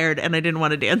just tired and I didn't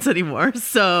want to dance anymore.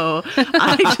 So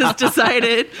I just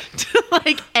decided to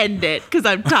like end it because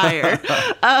I'm tired.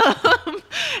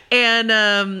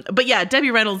 But yeah,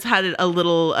 Debbie Reynolds had it a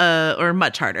little, or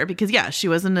much harder because she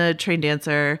wasn't a trained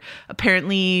dancer.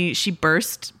 Apparently she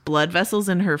burst blood vessels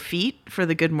in her feet for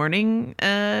the Good Morning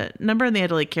number, and they had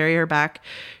to like carry her back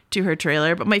to her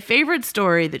trailer. But my favorite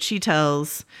story that she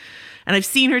tells, and I've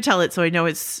seen her tell it, so I know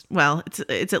it's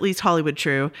at least Hollywood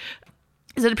true,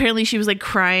 is that apparently she was like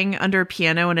crying under a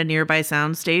piano in a nearby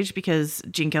soundstage because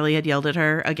Gene Kelly had yelled at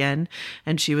her again,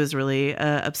 and she was really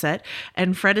upset.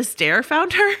 And Fred Astaire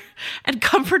found her and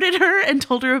comforted her and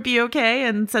told her it would be okay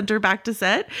and sent her back to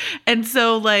set. And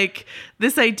so like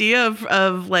this idea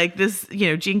of like this,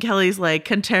 Gene Kelly's like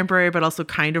contemporary but also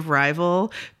kind of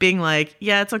rival being like,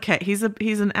 yeah, it's okay. He's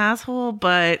an asshole,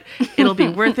 but it'll be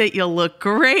worth it. You'll look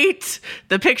great.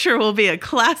 The picture will be a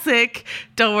classic.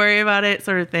 Don't worry about it,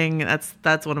 sort of thing.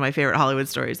 That's one of my favorite Hollywood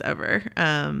stories ever.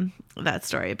 That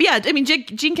story. But yeah, I mean,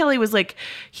 Gene Kelly was like,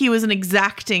 he was an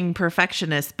exacting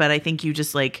perfectionist, but I think you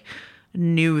just like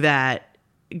knew that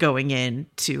going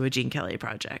into a Gene Kelly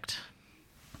project.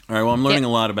 All right. Well, I'm learning a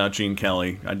lot about Gene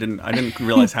Kelly. I didn't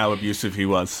realize how abusive he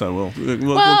was. So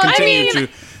we'll continue to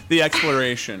the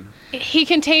exploration. He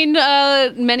contained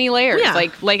many layers. Yeah.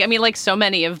 Like so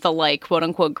many of the like quote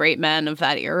unquote great men of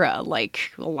that era.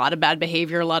 Like a lot of bad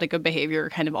behavior, a lot of good behavior,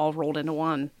 kind of all rolled into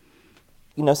one.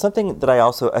 Something that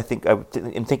I think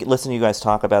listening to you guys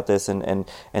talk about this and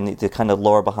the kind of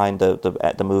lore behind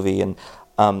the movie and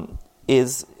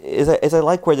is I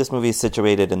like where this movie is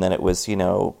situated, and then it was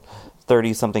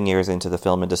 30-something years into the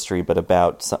film industry, but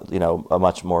about a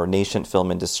much more nascent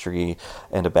film industry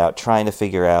and about trying to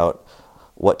figure out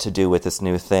what to do with this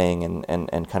new thing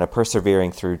and kind of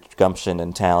persevering through gumption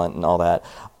and talent and all that.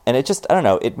 And it just, I don't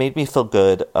know, it made me feel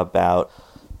good about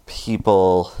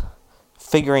people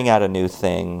figuring out a new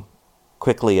thing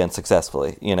quickly and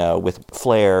successfully, with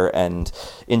flair and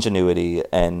ingenuity.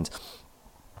 And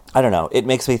I don't know, it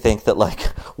makes me think that like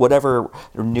whatever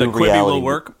new the reality will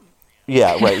work.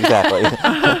 Yeah, right, exactly.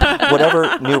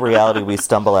 Whatever new reality we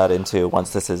stumble out into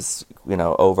once this is,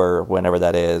 over, whenever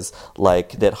that is,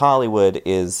 like that Hollywood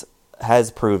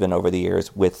has proven over the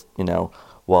years with,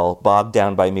 while bogged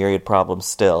down by myriad problems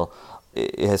still,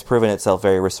 it has proven itself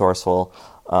very resourceful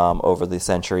over the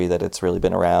century that it's really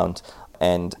been around,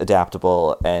 and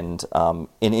adaptable, and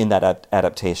in that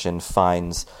adaptation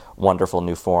finds wonderful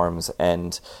new forms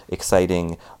and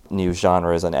exciting new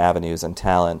genres and avenues and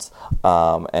talents.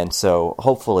 And so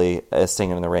hopefully, as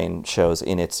Singin' in the Rain shows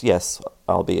in its, yes,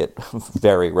 albeit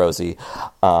very rosy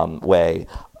way,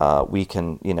 we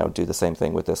can, do the same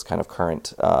thing with this kind of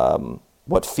current,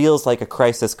 what feels like a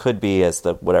crisis could be, as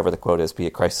whatever the quote is, be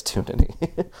a crisis opportunity.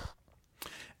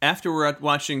 After we're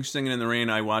watching Singin' in the Rain,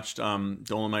 I watched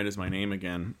Dolomite Is My Name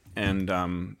again,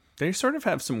 and they sort of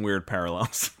have some weird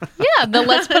parallels. Yeah, the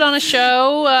let's put on a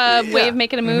show way of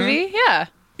making a movie. Mm-hmm. Yeah.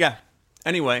 Yeah.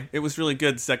 Anyway, it was really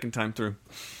good second time through.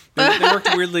 They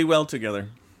worked weirdly well together.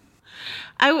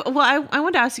 I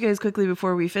wanted to ask you guys quickly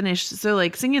before we finish. So,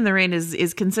 like, Singin' in the Rain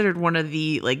is considered one of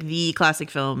the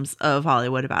classic films of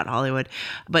Hollywood, about Hollywood,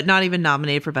 but not even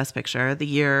nominated for Best Picture. The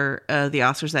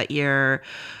Oscars that year,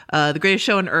 The Greatest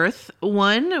Show on Earth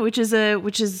won, which is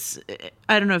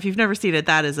I don't know if you've never seen it.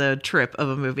 That is a trip of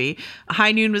a movie.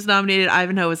 High Noon was nominated.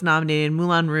 Ivanhoe was nominated.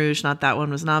 Moulin Rouge, not that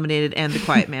one, was nominated, and The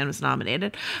Quiet Man was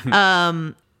nominated.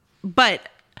 But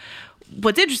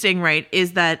what's interesting, right,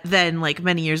 is that then, like,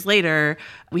 many years later,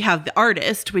 we have The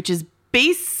Artist, which is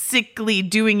basically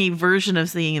doing a version of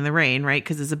Singin' in the Rain, right?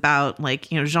 Because it's about, like,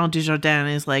 Jean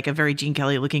Dujardin is, like, a very Gene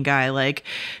Kelly-looking guy, like,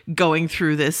 going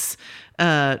through this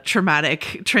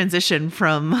traumatic transition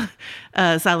from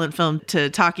silent film to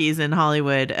talkies in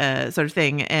Hollywood sort of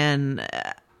thing. And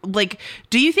like,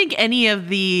 do you think any of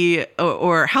the,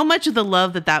 or how much of the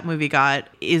love that movie got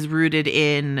is rooted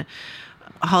in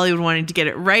Hollywood wanting to get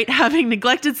it right, having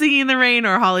neglected Singin' in the Rain,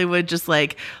 or Hollywood just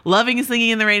like loving Singin'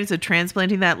 in the Rain, so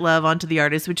transplanting that love onto The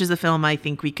Artist, which is a film I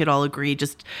think we could all agree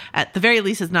just at the very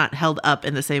least has not held up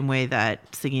in the same way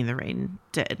that Singin' in the Rain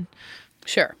did.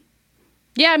 Sure.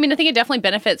 Yeah, I mean, I think it definitely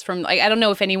benefits from, like, I don't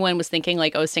know if anyone was thinking,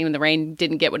 like, oh, Singin' in the Rain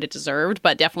didn't get what it deserved,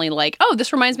 but definitely, like, oh,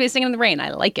 this reminds me of Singin' in the Rain.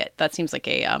 I like it. That seems like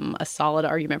a solid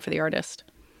argument for The Artist.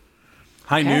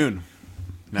 High Noon.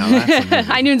 Now that's a movie.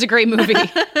 High Noon's a great movie.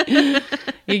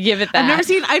 You give it that.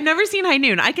 I've never seen High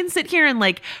Noon. I can sit here and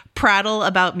like prattle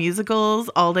about musicals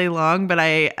all day long, but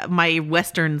my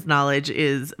Westerns knowledge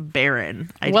is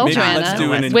barren. Maybe let's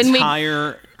do an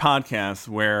entire podcast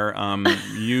where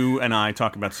you and I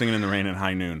talk about Singin' in the Rain and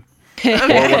High Noon.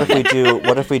 Or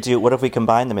what if we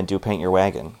combine them and do Paint Your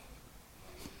Wagon?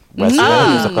 Which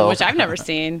I've never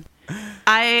seen.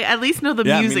 I at least know the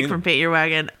music from Paint Your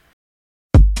Wagon.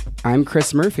 I'm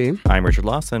Chris Murphy. I'm Richard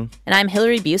Lawson. And I'm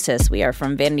Hillary Busis. We are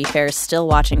from Vanity Fair's Still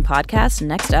Watching podcast.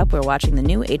 Next up, we're watching the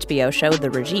new HBO show,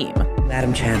 The Regime.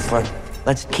 Madam Chancellor,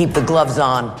 let's keep the gloves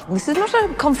on. This is not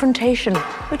a confrontation.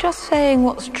 We're just saying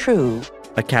what's true.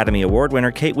 Academy Award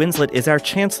winner Kate Winslet is our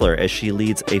chancellor as she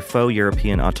leads a faux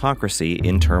European autocracy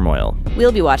in turmoil.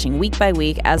 We'll be watching week by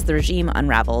week as the regime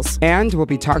unravels. And we'll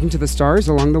be talking to the stars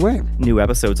along the way. New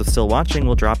episodes of Still Watching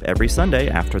will drop every Sunday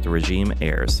after The Regime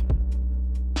airs.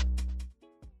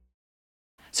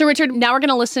 So, Richard, now we're going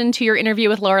to listen to your interview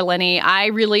with Laura Linney. I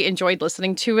really enjoyed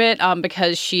listening to it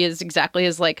because she is exactly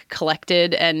as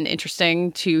collected and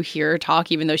interesting to hear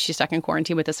talk, even though she's stuck in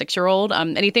quarantine with a 6-year-old.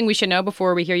 Anything we should know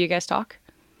before we hear you guys talk?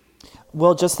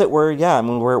 Well, just that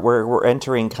we're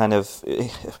entering kind of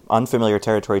unfamiliar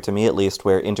territory, to me at least,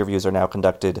 where interviews are now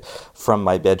conducted from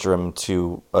my bedroom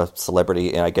to a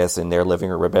celebrity, I guess, in their living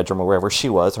room or bedroom or wherever she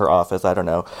was, her office, I don't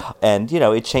know. And,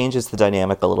 it changes the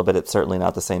dynamic a little bit. It's certainly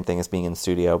not the same thing as being in the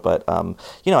studio, but,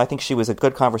 I think she was a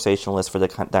good conversationalist for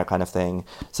that kind of thing.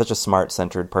 Such a smart,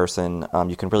 centered person.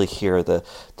 You can really hear the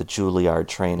Juilliard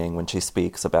training when she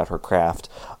speaks about her craft.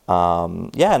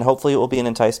 And hopefully it will be an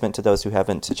enticement to those who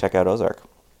haven't to check out Ozark.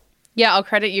 Yeah, I'll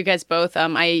credit you guys both.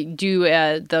 I do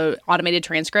the automated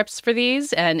transcripts for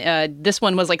these, and this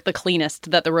one was the cleanest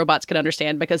that the robots could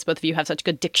understand because both of you have such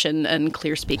good diction and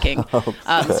clear speaking.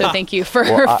 So thank you for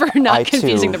not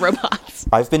confusing the robots.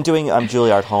 I've been doing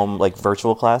Juilliard home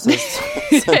virtual classes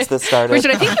since this started.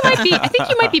 Richard, I think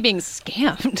you might be being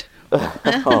scammed.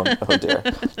 oh dear,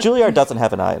 Juilliard doesn't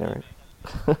have an eye in it.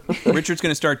 Richard's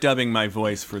going to start dubbing my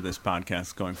voice for this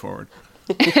podcast going forward.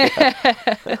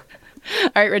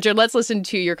 All right, Richard, let's listen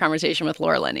to your conversation with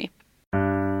Laura Linney.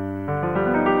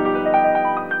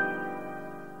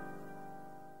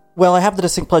 Well, I have the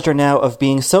distinct pleasure now of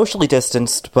being socially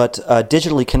distanced but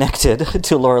digitally connected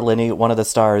to Laura Linney, one of the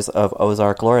stars of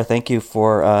Ozark. Laura, thank you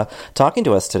for talking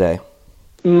to us today.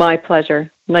 My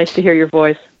pleasure. Nice to hear your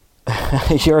voice.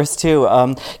 Yours too.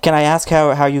 Can I ask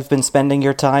how you've been spending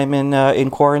your time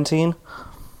in quarantine?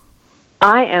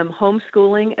 I am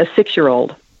homeschooling a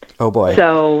 6-year-old. Oh, boy.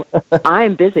 So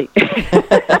I'm busy.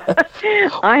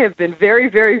 I have been very,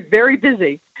 very, very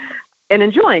busy and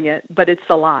enjoying it, but it's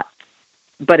a lot.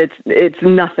 But it's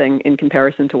nothing in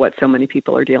comparison to what so many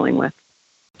people are dealing with.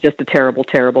 Just a terrible,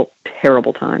 terrible,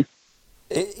 terrible time.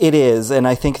 It is. And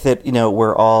I think that,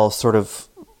 we're all sort of,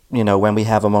 when we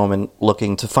have a moment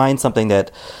looking to find something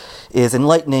that is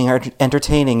enlightening or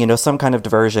entertaining, some kind of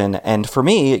diversion. And for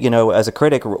me, as a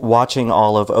critic, watching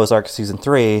all of Ozark Season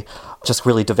 3, just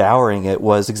really devouring it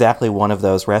was exactly one of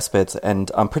those respites.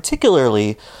 And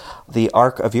particularly the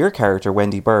arc of your character,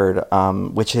 Wendy Bird,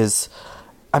 which is,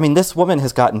 this woman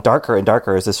has gotten darker and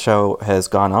darker as this show has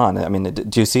gone on.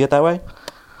 Do you see it that way?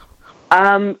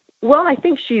 Well, I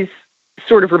think she's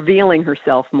sort of revealing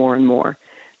herself more and more.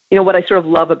 What I sort of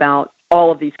love about all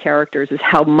of these characters is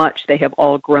how much they have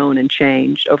all grown and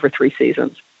changed over 3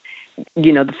 seasons.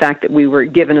 The fact that we were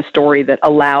given a story that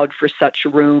allowed for such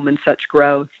room and such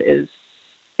growth is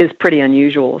pretty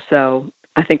unusual. So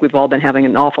I think we've all been having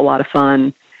an awful lot of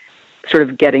fun sort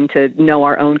of getting to know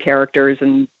our own characters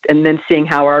and then seeing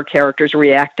how our characters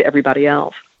react to everybody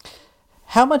else.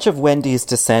 How much of Wendy's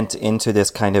descent into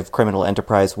this kind of criminal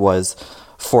enterprise was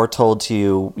foretold to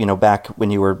you, back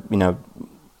when you were,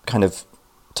 kind of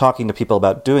talking to people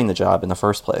about doing the job in the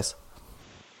first place?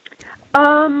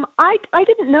 I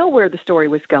didn't know where the story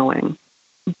was going,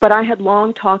 but I had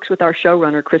long talks with our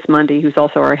showrunner, Chris Mundy, who's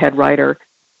also our head writer,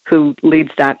 who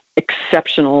leads that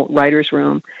exceptional writer's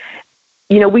room.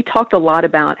 We talked a lot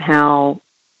about how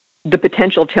the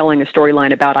potential of telling a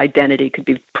storyline about identity could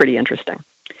be pretty interesting,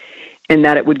 and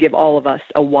that it would give all of us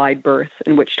a wide berth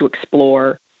in which to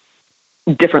explore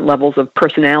different levels of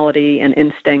personality and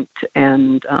instinct,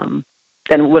 and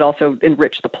would also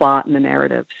enrich the plot and the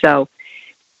narrative. So,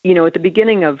 at the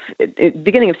beginning of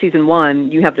season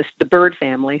 1, you have the Bird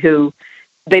family who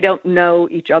they don't know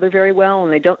each other very well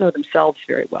and they don't know themselves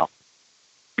very well.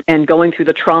 And going through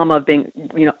the trauma of being,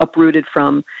 uprooted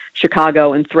from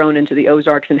Chicago and thrown into the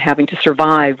Ozarks and having to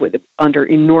survive under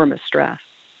enormous stress,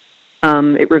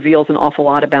 it reveals an awful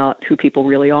lot about who people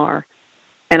really are.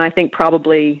 And I think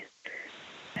probably,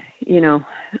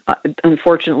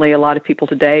 unfortunately, a lot of people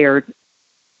today are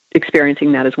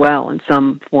experiencing that as well in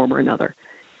some form or another.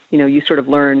 You sort of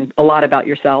learn a lot about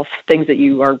yourself, things that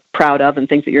you are proud of and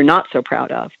things that you're not so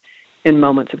proud of in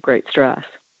moments of great stress.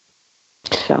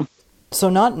 So, So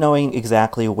not knowing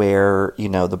exactly where,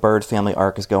 the Bird family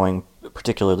arc is going,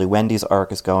 particularly Wendy's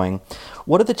arc is going,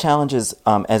 what are the challenges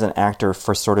as an actor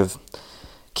for sort of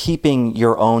keeping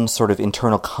your own sort of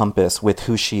internal compass with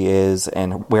who she is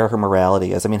and where her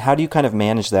morality is? I mean, how do you kind of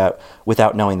manage that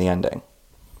without knowing the ending?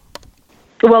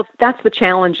 Well, that's the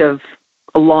challenge of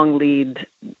a long lead,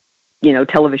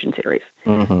 television series.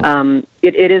 Mm-hmm.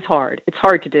 It is hard. It's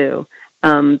hard to do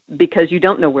because you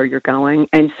don't know where you're going.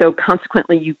 And so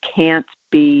consequently, you have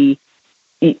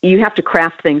to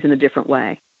craft things in a different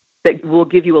way that will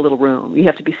give you a little room. You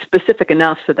have to be specific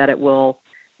enough so that it will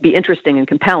be interesting and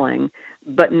compelling,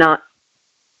 but not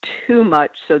too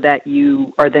much so that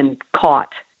you are then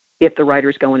caught if the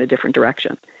writers go in a different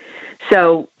direction.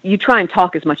 So you try and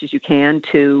talk as much as you can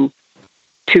to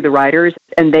the writers,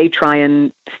 and they try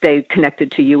and stay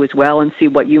connected to you as well and see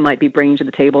what you might be bringing to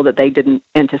the table that they didn't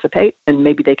anticipate, and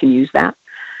maybe they can use that.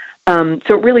 So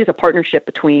it really is a partnership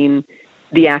between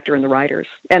the actor and the writers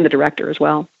and the director as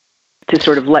well, to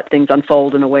sort of let things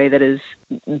unfold in a way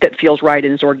that feels right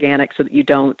and is organic, so that you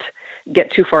don't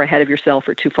get too far ahead of yourself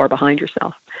or too far behind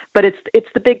yourself. But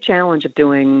it's the big challenge of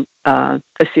doing a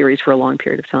series for a long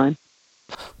period of time.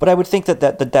 But I would think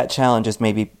that challenge is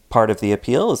maybe part of the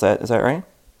appeal. Is that right?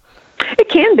 It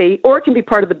can be, or it can be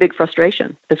part of the big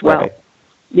frustration as well.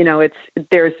 Right.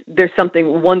 There's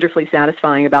something wonderfully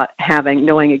satisfying about having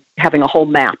a whole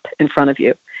map in front of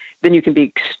you. Then you can be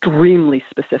extremely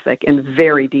specific and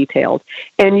very detailed.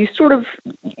 And you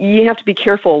have to be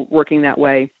careful working that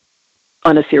way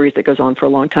on a series that goes on for a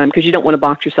long time, because you don't want to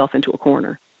box yourself into a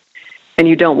corner. And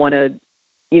you don't want to,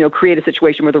 create a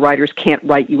situation where the writers can't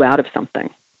write you out of something,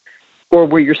 or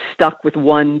where you're stuck with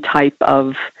one type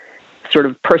of sort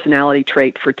of personality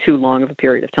trait for too long of a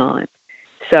period of time.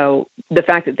 So the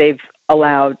fact that they've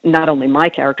allowed not only my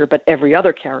character, but every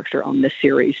other character on this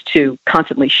series to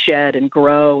constantly shed and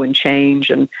grow and change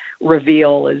and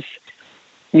reveal is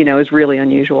really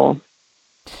unusual.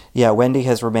 Yeah, Wendy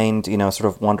has remained,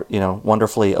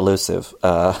 wonderfully elusive.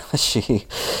 She's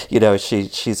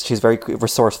very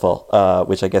resourceful,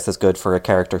 which I guess is good for a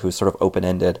character who's sort of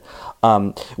open-ended.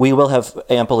 We will have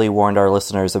amply warned our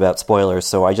listeners about spoilers,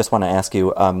 so I just want to ask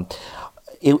you,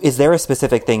 is there a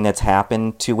specific thing that's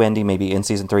happened to Wendy, maybe in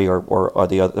season 3 or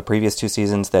the previous 2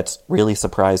 seasons, that's really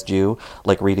surprised you,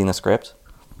 like reading the script?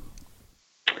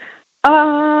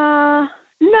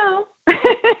 No.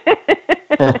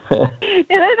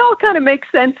 It all kind of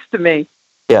makes sense to me.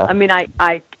 Yeah. I mean,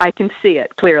 I can see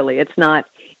it clearly. It's not,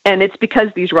 and it's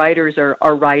because these writers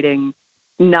are writing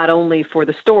not only for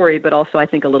the story, but also I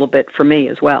think a little bit for me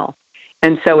as well.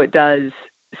 And so it does.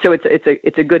 So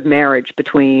it's a good marriage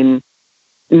between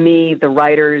me, the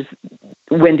writers,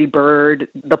 Wendy Bird,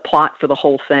 the plot for the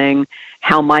whole thing,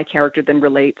 how my character then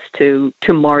relates to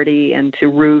Marty and to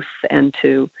Ruth and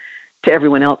to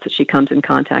everyone else that she comes in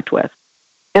contact with.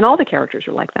 And all the characters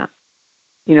are like that.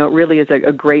 It really is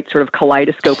a great sort of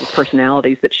kaleidoscope of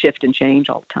personalities that shift and change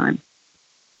all the time.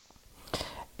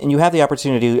 And you have the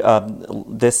opportunity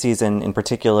this season in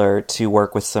particular to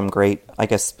work with some great, I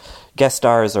guess, guest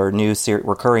stars or new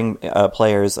recurring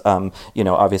players.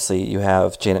 Obviously you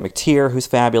have Janet McTeer, who's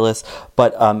fabulous.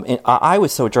 But I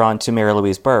was so drawn to Mary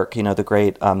Louise Burke, the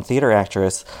great theater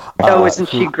actress. Isn't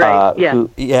she great?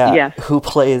 Who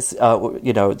plays,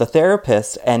 the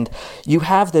therapist. And you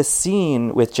have this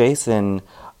scene with Jason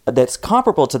that's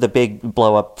comparable to the big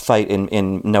blow-up fight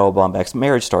in Noah Baumbach's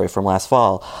Marriage Story from last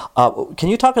fall. Can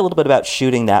you talk a little bit about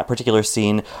shooting that particular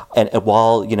scene and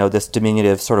while, this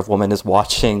diminutive sort of woman is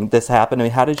watching this happen? I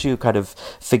mean, how did you kind of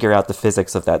figure out the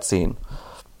physics of that scene?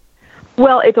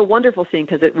 Well, it's a wonderful scene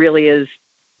because it really is,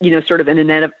 sort of an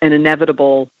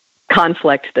inevitable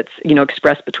conflict that's,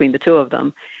 expressed between the two of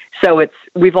them. So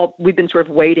we've been sort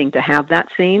of waiting to have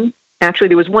that scene. Actually,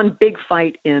 there was one big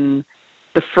fight in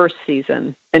the first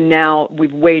season, and now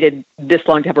we've waited this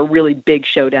long to have a really big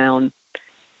showdown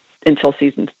into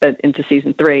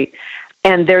season 3.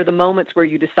 And they're the moments where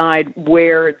you decide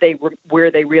where they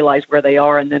realize where they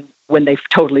are, and then when they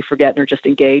totally forget and are just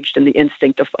engaged in the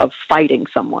instinct of fighting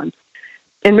someone.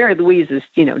 And Mary Louise is,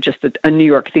 just a New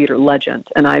York theater legend,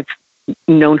 and I've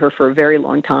known her for a very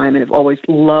long time and have always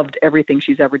loved everything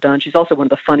she's ever done. She's also one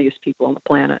of the funniest people on the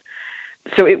planet.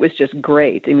 So it was just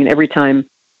great. I mean, every time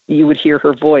you would hear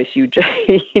her voice,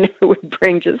 it would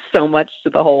bring just so much to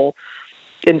the whole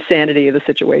insanity of the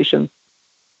situation.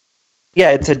 Yeah,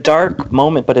 it's a dark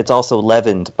moment, but it's also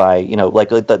leavened by,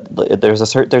 there's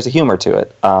a humor to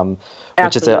it,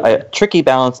 which is a tricky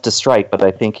balance to strike, but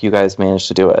I think you guys managed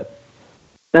to do it.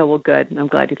 Oh, well, good. I'm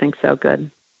glad you think so.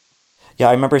 Good. Yeah,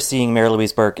 I remember seeing Mary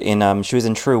Louise Burke she was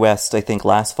in True West, I think,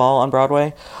 last fall on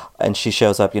Broadway, and she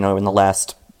shows up, in the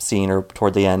last scene or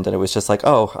toward the end, and it was just like,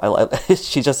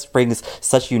 she just brings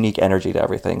such unique energy to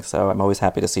everything. So I'm always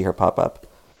happy to see her pop up.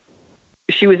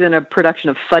 She was in a production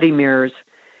of Fuddy Mirrors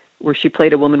where she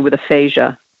played a woman with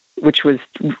aphasia, which was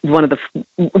one of the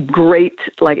great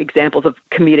examples of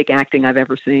comedic acting I've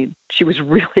ever seen. She was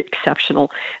really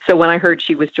exceptional. So when I heard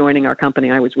she was joining our company,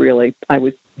 I was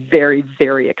very,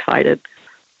 very excited.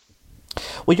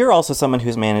 Well, you're also someone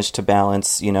who's managed to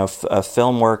balance,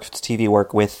 film work, TV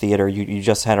work with theater. You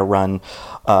just had a run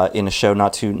in a show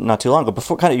not too long ago.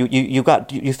 Before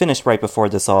you finished right before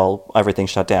everything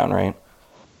shut down, right?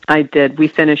 I did. We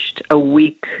finished a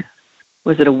week.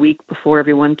 Was it a week before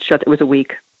everyone shut? It was a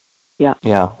week. Yeah.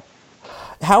 Yeah.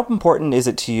 How important is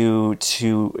it to you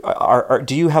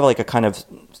do you have a kind of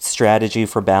strategy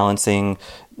for balancing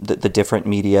the different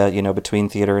media, between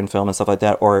theater and film and stuff like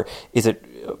that? Or is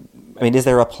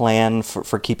there a plan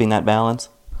for keeping that balance?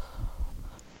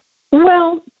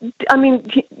 Well,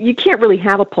 you can't really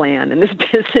have a plan in this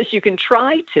business. You can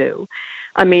try to.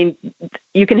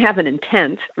 You can have an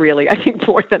intent, really, I think,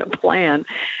 more than a plan.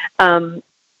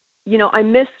 I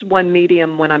miss one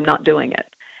medium when I'm not doing it.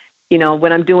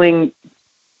 When I'm doing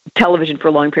television for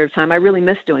a long period of time, I really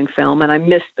miss doing film, and I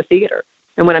miss the theater.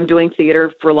 And when I'm doing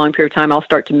theater for a long period of time, I'll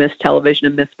start to miss television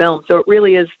and miss film. So it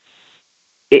really is,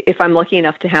 if I'm lucky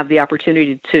enough to have the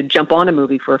opportunity to jump on a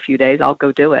movie for a few days, I'll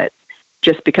go do it,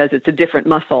 just because it's a different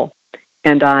muscle.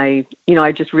 And I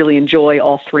just really enjoy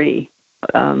all three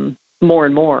more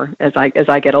and more as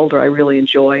I get older. I really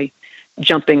enjoy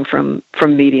jumping from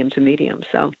medium to medium.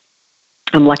 So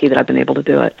I'm lucky that I've been able to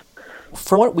do it.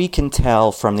 From what we can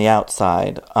tell from the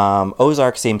outside,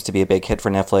 Ozark seems to be a big hit for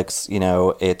Netflix.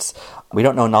 We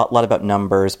don't know a lot about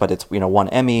numbers, but it's won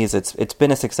Emmys. It's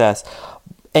been a success,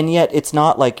 and yet it's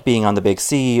not like being on the Big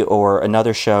C or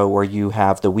another show where you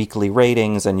have the weekly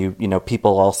ratings and you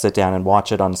people all sit down and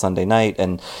watch it on Sunday night,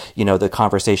 and the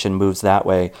conversation moves that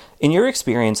way. In your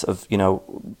experience of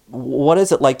what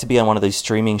is it like to be on one of these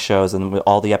streaming shows and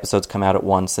all the episodes come out at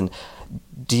once, and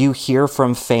do you hear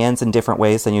from fans in different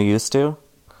ways than you used to?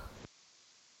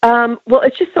 Well,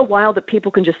 it's just so wild that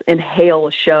people can just inhale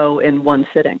a show in one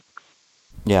sitting.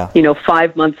 Yeah.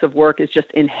 5 months of work is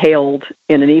just inhaled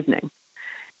in an evening.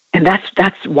 And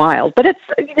that's wild. But it's,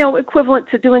 equivalent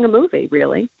to doing a movie,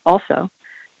 really, also.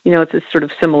 It's a sort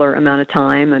of similar amount of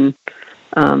time, and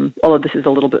although this is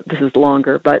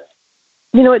longer, but,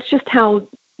 it's just how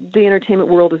the entertainment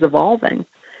world is evolving.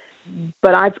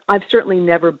 But I've certainly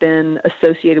never been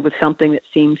associated with something that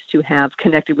seems to have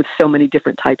connected with so many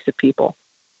different types of people.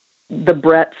 The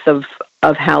breadth of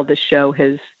how this show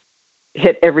has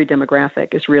hit every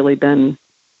demographic has really been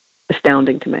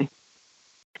astounding to me.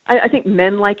 I think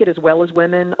men like it as well as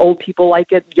women. Old people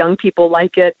like it. Young people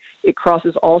like it. It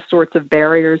crosses all sorts of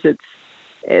barriers.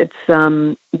 It's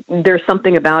there's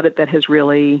something about it that has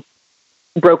really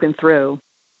broken through.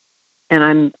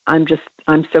 And I'm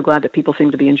so glad that people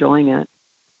seem to be enjoying it.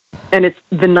 And it's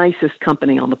the nicest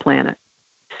company on the planet.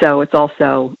 So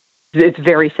it's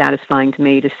very satisfying to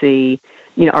me to see,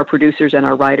 our producers and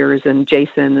our writers and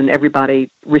Jason and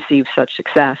everybody receive such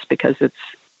success, because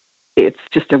it's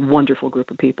just a wonderful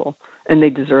group of people, and they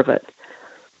deserve it.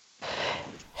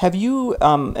 Have you,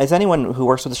 has anyone who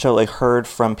works with the show heard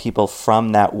from people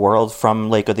from that world,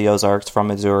 from Lake of the Ozarks, from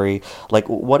Missouri?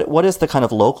 What is the kind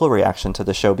of local reaction to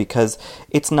the show? Because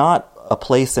it's not a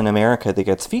place in America that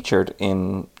gets featured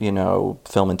in,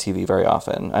 film and TV very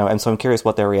often. And so I'm curious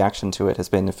what their reaction to it has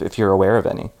been, if you're aware of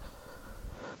any.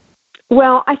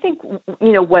 Well, I think,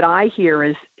 what I hear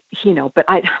is, but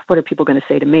what are people going to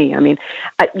say to me?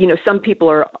 Some people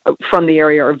are from the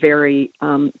area are very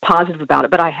positive about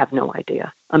it, but I have no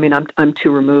idea. I'm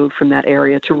too removed from that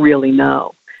area to really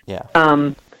know. Yeah.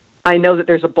 I know that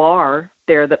there's a bar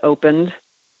there that opened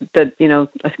that,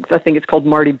 I think it's called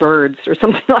Marty Bird's or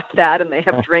something like that, and they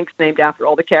have drinks named after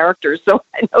all the characters. So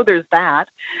I know there's that.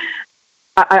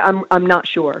 I'm not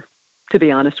sure, to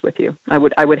be honest with you. I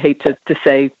would hate to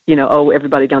say,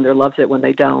 everybody down there loves it when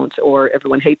they don't, or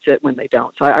everyone hates it when they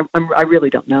don't. So I really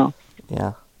don't know.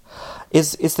 Yeah.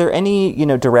 Is there any,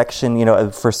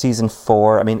 direction, for season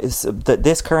 4?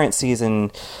 This current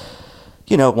season,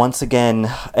 once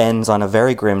again ends on a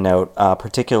very grim note,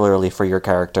 particularly for your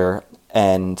character,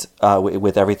 and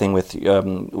with everything with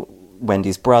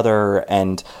Wendy's brother.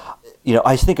 And,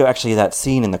 I think actually that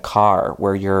scene in the car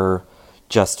where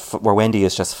where Wendy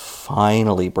is just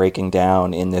finally breaking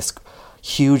down in this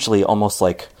hugely almost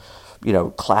like,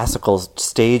 classical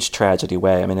stage tragedy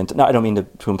way. I don't mean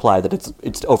to imply that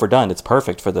it's overdone. It's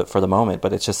perfect for the moment,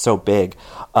 but it's just so big.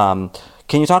 Can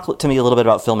you talk to me a little bit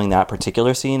about filming that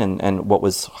particular scene and what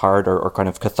was hard or kind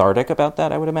of cathartic about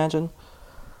that, I would imagine?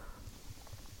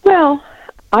 Well,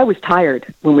 I was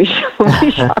tired when we shot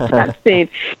that scene.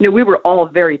 We were all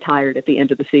very tired at the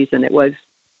end of the season. It was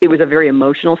a very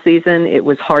emotional season. It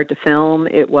was hard to film.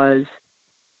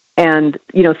 And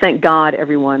thank God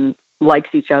everyone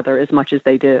likes each other as much as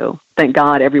they do. Thank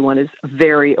God everyone is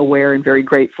very aware and very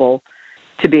grateful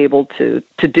to be able to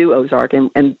do Ozark,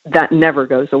 and that never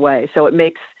goes away. So it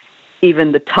makes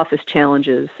even the toughest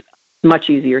challenges much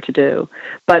easier to do.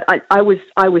 But I was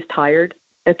tired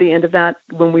at the end of that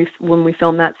when we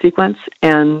filmed that sequence,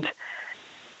 and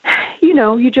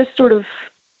you just sort of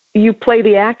you play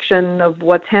the action of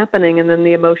what's happening, and then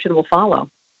the emotion will follow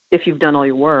if you've done all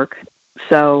your work.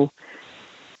 So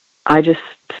I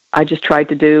just tried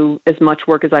to do as much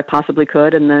work as I possibly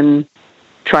could, and then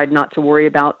tried not to worry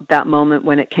about that moment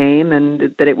when it came, and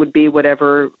that it would be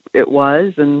whatever it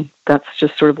was, and that's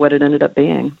just sort of what it ended up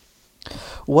being.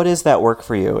 What is that work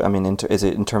for you? I mean, is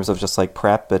it in terms of just like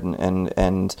prep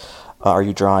and are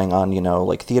you drawing on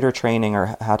like theater training,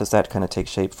 or how does that kind of take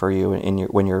shape for you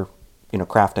when you're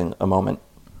crafting a moment?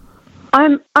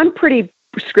 I'm pretty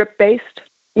script based,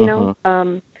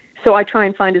 so I try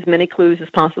and find as many clues as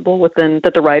possible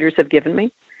that the writers have given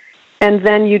me. And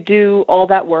then you do all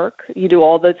that work, you do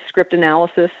all the script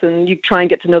analysis, and you try and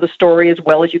get to know the story as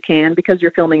well as you can, because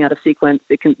you're filming out of sequence.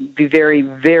 It can be very,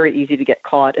 very easy to get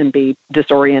caught and be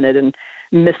disoriented and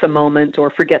miss a moment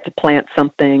or forget to plant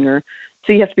something.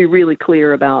 So you have to be really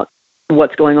clear about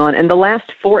what's going on. And the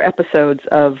last 4 episodes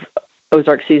of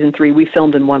Ozark Season 3, we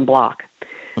filmed in one block.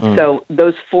 Mm. So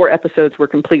those 4 episodes were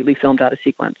completely filmed out of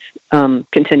sequence,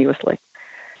 continuously.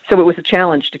 So it was a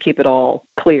challenge to keep it all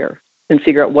clear and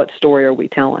figure out what story are we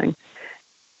telling.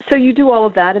 So you do all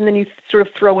of that, and then you sort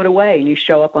of throw it away, and you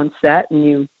show up on set, and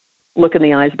you look in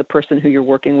the eyes of the person who you're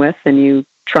working with, and you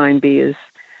try and be as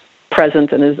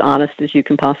present and as honest as you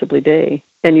can possibly be.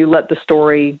 And you let the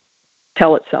story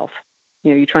tell itself.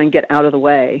 You try and get out of the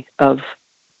way of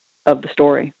the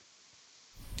story.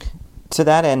 To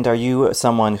that end, are you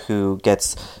someone who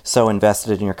gets so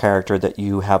invested in your character that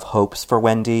you have hopes for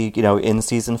Wendy, in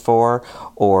season 4,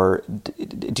 or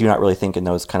do you not really think in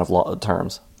those kind of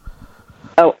terms?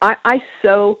 Oh, I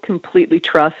so completely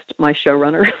trust my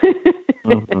showrunner.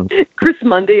 Mm-hmm. Chris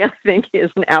Mundy, I think,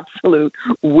 is an absolute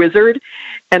wizard,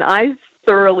 and I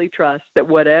thoroughly trust that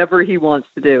whatever he wants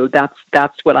to do,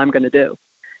 that's what I'm going to do.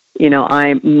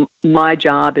 My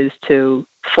job is to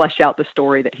flesh out the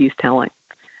story that he's telling.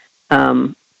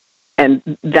 And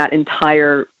that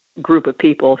entire group of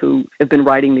people who have been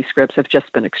writing these scripts have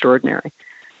just been extraordinary.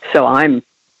 So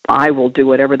I will do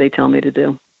whatever they tell me to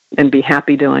do and be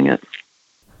happy doing it.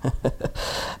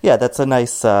 Yeah, that's a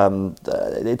nice,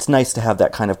 it's nice to have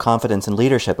that kind of confidence and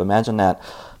leadership. Imagine that.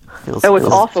 It's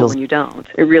awful when you don't.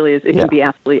 It really is. It can be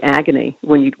absolutely agony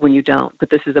when you don't. But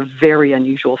this is a very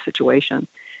unusual situation.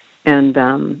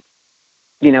 And,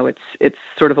 it's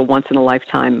sort of a once in a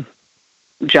lifetime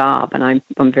job, and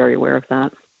I'm very aware of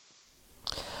that.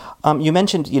 You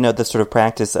mentioned, the sort of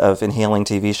practice of inhaling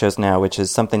TV shows now, which is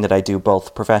something that I do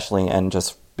both professionally and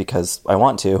just because I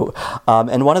want to.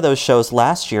 And one of those shows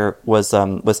last year was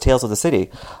Tales of the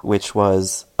City, which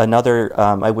was another,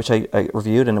 which I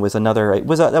reviewed, and it was another. That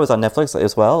was on Netflix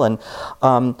as well. And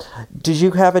did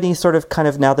you have any sort of kind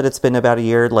of, now that it's been about a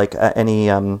year, like any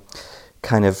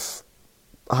kind of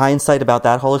hindsight about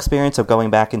that whole experience of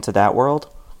going back into that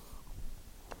world?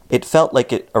 It felt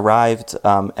like it arrived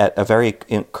at a very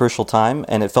crucial time,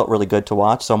 and it felt really good to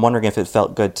watch. So I'm wondering if it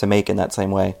felt good to make in that same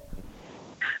way.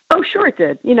 Oh, sure it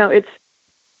did.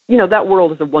 That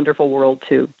world is a wonderful world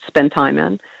to spend time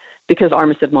in, because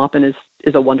Armistead Maupin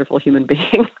is a wonderful human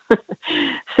being.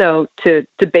 So to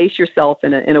base yourself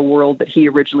in a world that he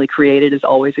originally created is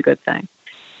always a good thing.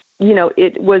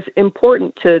 It was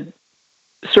important to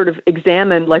sort of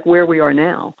examine like where we are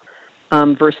now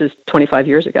versus 25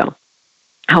 years ago.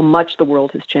 How much the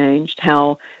world has changed,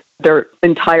 how there are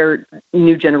entire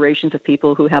new generations of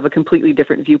people who have a completely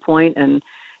different viewpoint and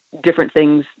different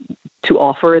things to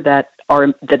offer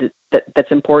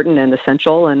that's important and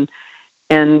essential,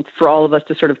 and for all of us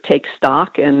to sort of take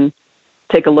stock and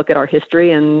take a look at our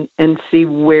history and see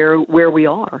where we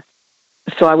are.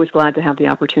 So I was glad to have the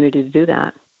opportunity to do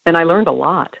that, and I learned a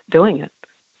lot doing it.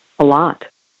 A lot.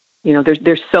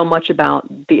 There's so much about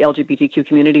the LGBTQ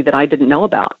community that I didn't know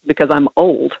about because I'm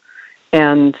old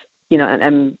and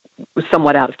I'm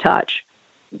somewhat out of touch.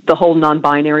 The whole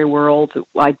non-binary world,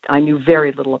 I knew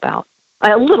very little about.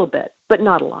 A little bit, but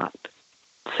not a lot.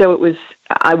 So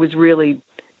I was really,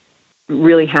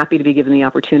 really happy to be given the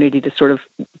opportunity to sort of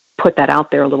put that out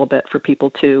there a little bit for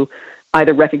people to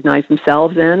either recognize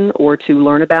themselves in, or to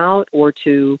learn about, or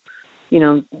to,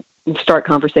 start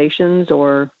conversations,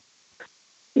 or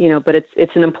But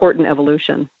it's an important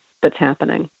evolution that's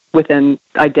happening within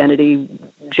identity,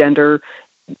 gender,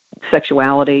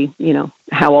 sexuality,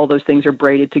 how all those things are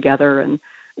braided together and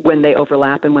when they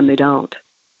overlap and when they don't.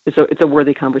 It's a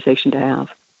worthy conversation to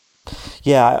have.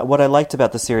 Yeah, what I liked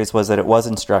about the series was that it was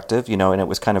instructive, and it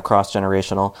was kind of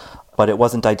cross-generational, but it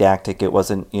wasn't didactic. It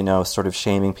wasn't, sort of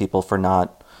shaming people for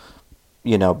not,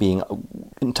 being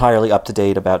entirely up to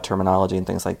date about terminology and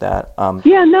things like that.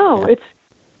 It's,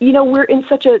 we're in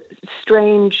such a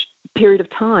strange period of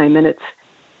time, and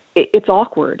it's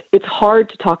awkward. It's hard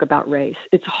to talk about race.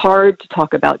 It's hard to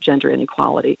talk about gender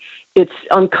inequality. It's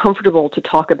uncomfortable to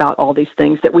talk about all these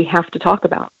things that we have to talk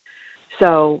about.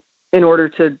 So, in order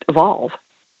to evolve.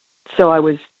 So I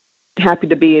was happy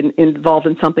to be involved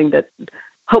in something that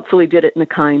hopefully did it in a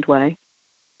kind way,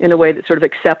 in a way that sort of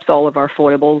accepts all of our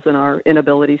foibles and our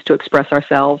inabilities to express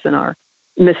ourselves and our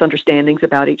misunderstandings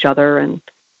about each other, and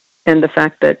the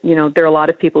fact that, there are a lot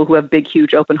of people who have big,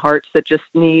 huge open hearts that just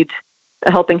need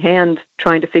a helping hand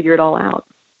trying to figure it all out.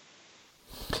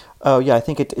 Oh, yeah, I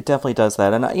think it definitely does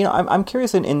that. And, I'm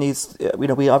curious in these,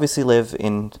 we obviously live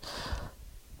in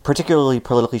particularly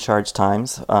politically charged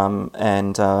times,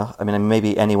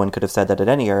 maybe anyone could have said that at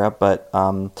any era, but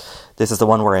this is the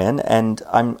one we're in, and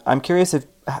I'm curious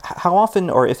how often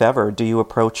or if ever do you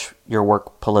approach your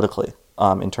work politically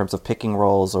in terms of picking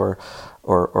roles or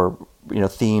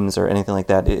themes or anything like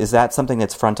that? Is that something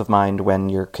that's front of mind when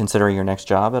you're considering your next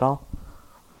job at all?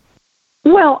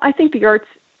 Well, I think the arts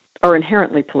are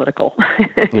inherently political.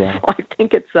 Yeah. So I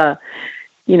think it's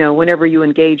whenever you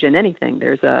engage in anything,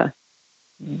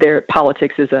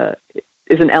 politics is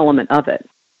an element of it,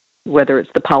 whether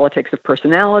it's the politics of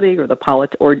personality or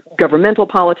or governmental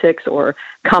politics or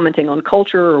commenting on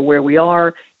culture or where we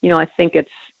are. I think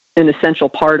it's an essential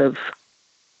part of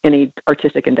any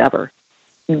artistic endeavor.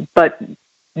 But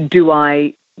do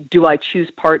I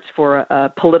choose parts for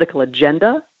a political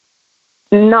agenda?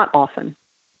 Not often.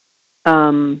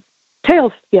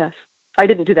 Tales, yes. I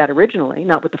didn't do that originally,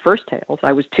 not with the first Tales.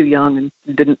 I was too young and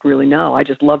didn't really know. I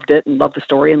just loved it and loved the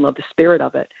story and loved the spirit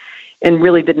of it, and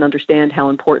really didn't understand how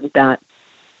important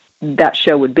that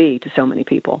show would be to so many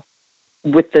people.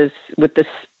 With this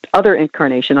other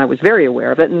incarnation, I was very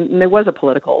aware of it, and there was a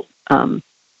political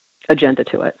agenda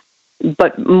to it,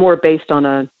 but more based on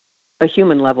a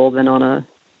human level than on a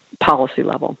policy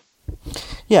level.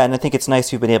 Yeah, and I think it's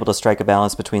nice you've been able to strike a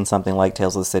balance between something like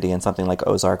Tales of the City and something like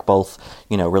Ozark, both,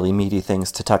 really meaty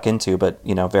things to tuck into, but,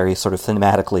 very sort of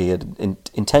thematically and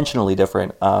intentionally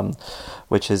different,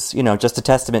 which is, just a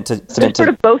testament to... They're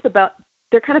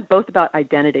kind of both about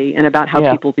identity and about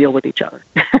how people deal with each other.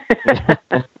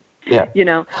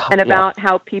 And about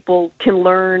how people can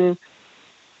learn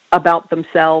about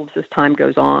themselves as time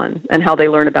goes on and how they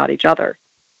learn about each other.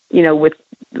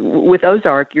 With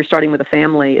Ozark, you're starting with a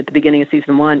family at the beginning of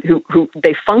season 1 who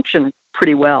they function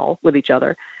pretty well with each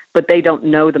other, but they don't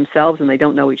know themselves and they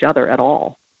don't know each other at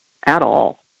all.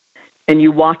 And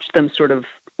you watch them sort of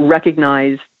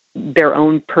recognize their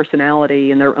own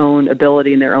personality and their own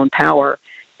ability and their own power,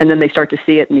 and then they start to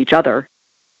see it in each other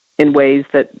in ways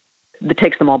that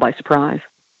takes them all by surprise.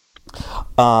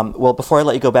 Well, before I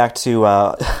let you go back to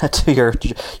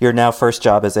your now first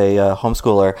job as a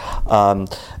homeschooler,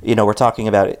 we're talking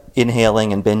about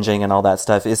inhaling and binging and all that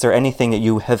stuff. Is there anything that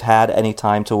you have had any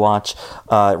time to watch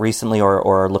recently or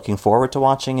are looking forward to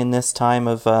watching in this time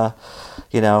of,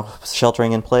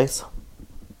 sheltering in place?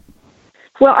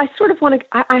 Well, I sort of want to,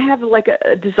 I have like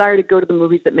a desire to go to the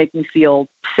movies that make me feel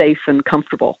safe and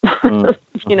comfortable. I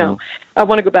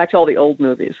want to go back to all the old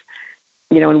movies.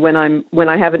 And when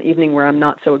I have an evening where I'm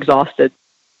not so exhausted,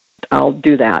 I'll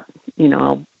do that.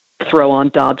 I'll throw on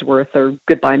Dodsworth or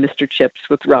Goodbye, Mr. Chips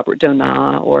with Robert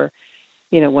Donat, or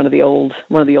one of the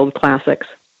old classics.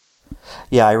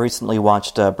 Yeah, I recently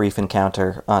watched Brief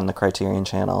Encounter on the Criterion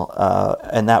Channel,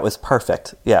 and that was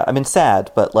perfect. Yeah, I mean,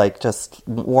 sad, but just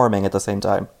warming at the same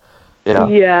time.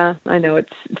 Yeah, I know.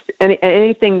 It's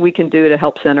anything we can do to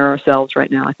help center ourselves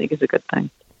right now, I think, is a good thing.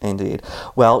 Indeed.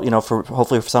 Well,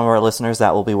 hopefully for some of our listeners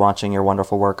that will be watching your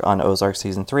wonderful work on Ozark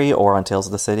Season 3 or on Tales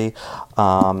of the City.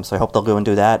 So I hope they'll go and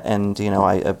do that. And,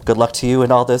 good luck to you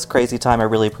in all this crazy time. I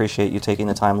really appreciate you taking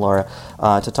the time, Laura,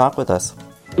 to talk with us.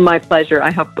 My pleasure.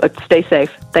 I hope stay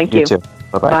safe. Thank you. You too.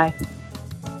 Bye-bye. Bye.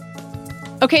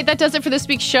 Okay, that does it for this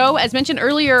week's show. As mentioned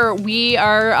earlier, we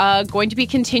are going to be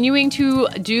continuing to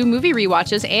do movie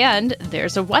rewatches, and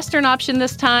there's a Western option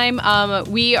this time.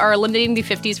 We are eliminating the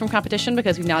 50s from competition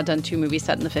because we've now done 2 movies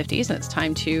set in the 50s, and it's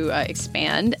time to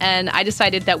expand. And I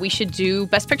decided that we should do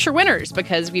Best Picture winners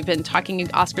because we've been talking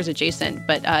Oscars adjacent,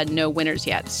 but no winners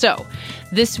yet. So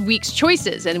this week's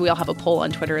choices, and we'll have a poll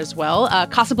on Twitter as well.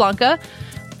 Casablanca,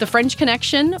 The French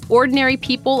Connection, Ordinary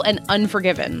People, and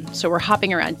Unforgiven. So we're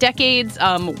hopping around decades.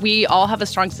 We all have a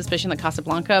strong suspicion that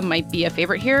Casablanca might be a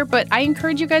favorite here, but I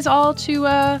encourage you guys all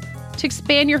to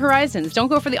expand your horizons. Don't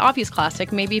go for the obvious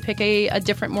classic. Maybe pick a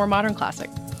different, more modern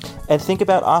classic. And think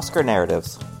about Oscar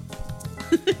narratives.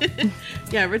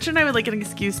 Yeah, Richard and I would like an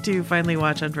excuse to finally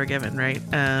watch Unforgiven, right?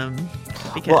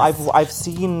 Because... Well, I've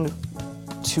seen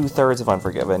 2/3 of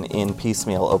Unforgiven in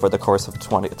piecemeal over the course of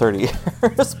 30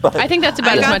 years. But I think that's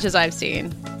about as much as I've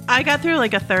seen. I got through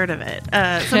like a third of it.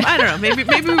 So I don't know. Maybe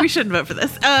we shouldn't vote for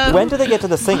this. When do they get to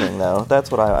the singing, though?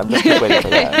 That's what I'm just waiting for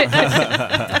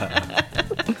that.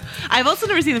 I've also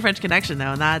never seen The French Connection,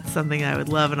 though, and that's something I would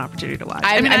love an opportunity to watch.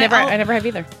 I never have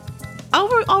either. I'll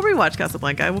rewatch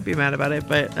Casablanca. I won't be mad about it,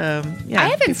 but yeah. I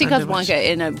haven't seen Casablanca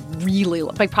in a really,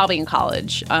 probably in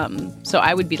college. So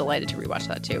I would be delighted to rewatch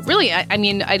that too. Really, I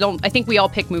mean, I think we all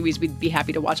pick movies we'd be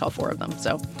happy to watch all 4 of them.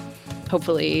 So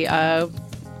hopefully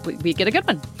we get a good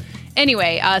one.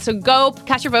 Anyway, so go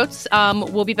cast your votes.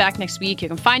 We'll be back next week. You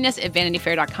can find us at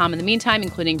vanityfair.com in the meantime,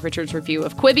 including Richard's review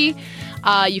of Quibi.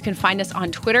 You can find us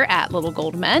on Twitter at Little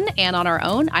Gold Men and on our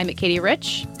own. I'm at Katie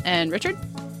Rich. And Richard?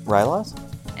 Rylas?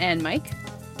 And Mike?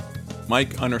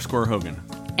 Mike_Hogan.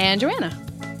 And Joanna.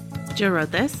 Joe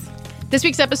wrote this. This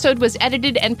week's episode was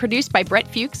edited and produced by Brett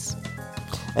Fuchs.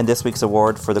 And this week's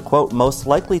award for the quote most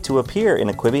likely to appear in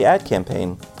a Quibi ad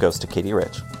campaign goes to Katie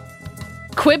Rich.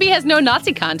 Quibi has no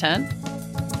Nazi content.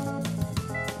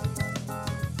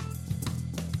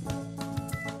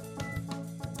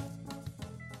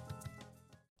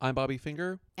 I'm Bobby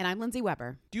Finger. And I'm Lindsay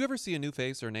Weber. Do you ever see a new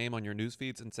face or name on your news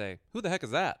feeds and say, who the heck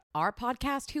is that? Our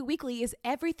podcast, Who Weekly, is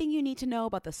everything you need to know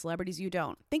about the celebrities you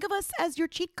don't. Think of us as your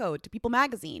cheat code to People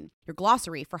magazine, your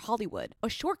glossary for Hollywood, a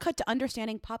shortcut to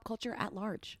understanding pop culture at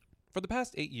large. For the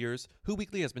past 8 years, Who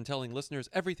Weekly has been telling listeners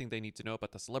everything they need to know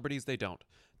about the celebrities they don't.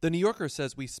 The New Yorker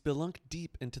says we spelunk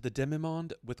deep into the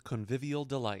demi-monde with convivial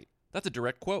delight. That's a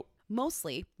direct quote.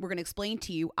 Mostly, we're going to explain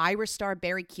to you Irish star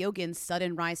Barry Keoghan's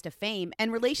sudden rise to fame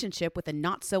and relationship with a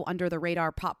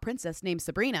not-so-under-the-radar pop princess named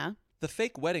Sabrina. The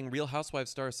fake wedding Real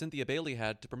Housewives star Cynthia Bailey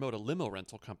had to promote a limo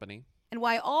rental company. And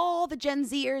why all the Gen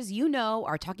Zers you know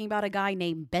are talking about a guy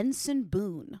named Benson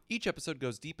Boone. Each episode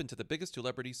goes deep into the biggest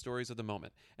celebrity stories of the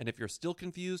moment. And if you're still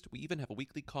confused, we even have a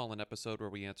weekly call-in episode where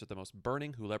we answer the most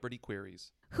burning celebrity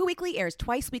queries. Who Weekly airs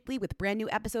twice weekly with brand new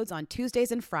episodes on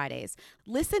Tuesdays and Fridays.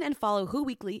 Listen and follow Who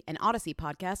Weekly, an Odyssey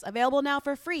podcast, available now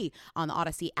for free on the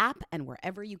Odyssey app and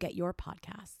wherever you get your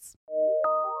podcasts.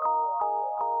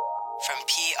 From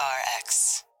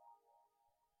PRX.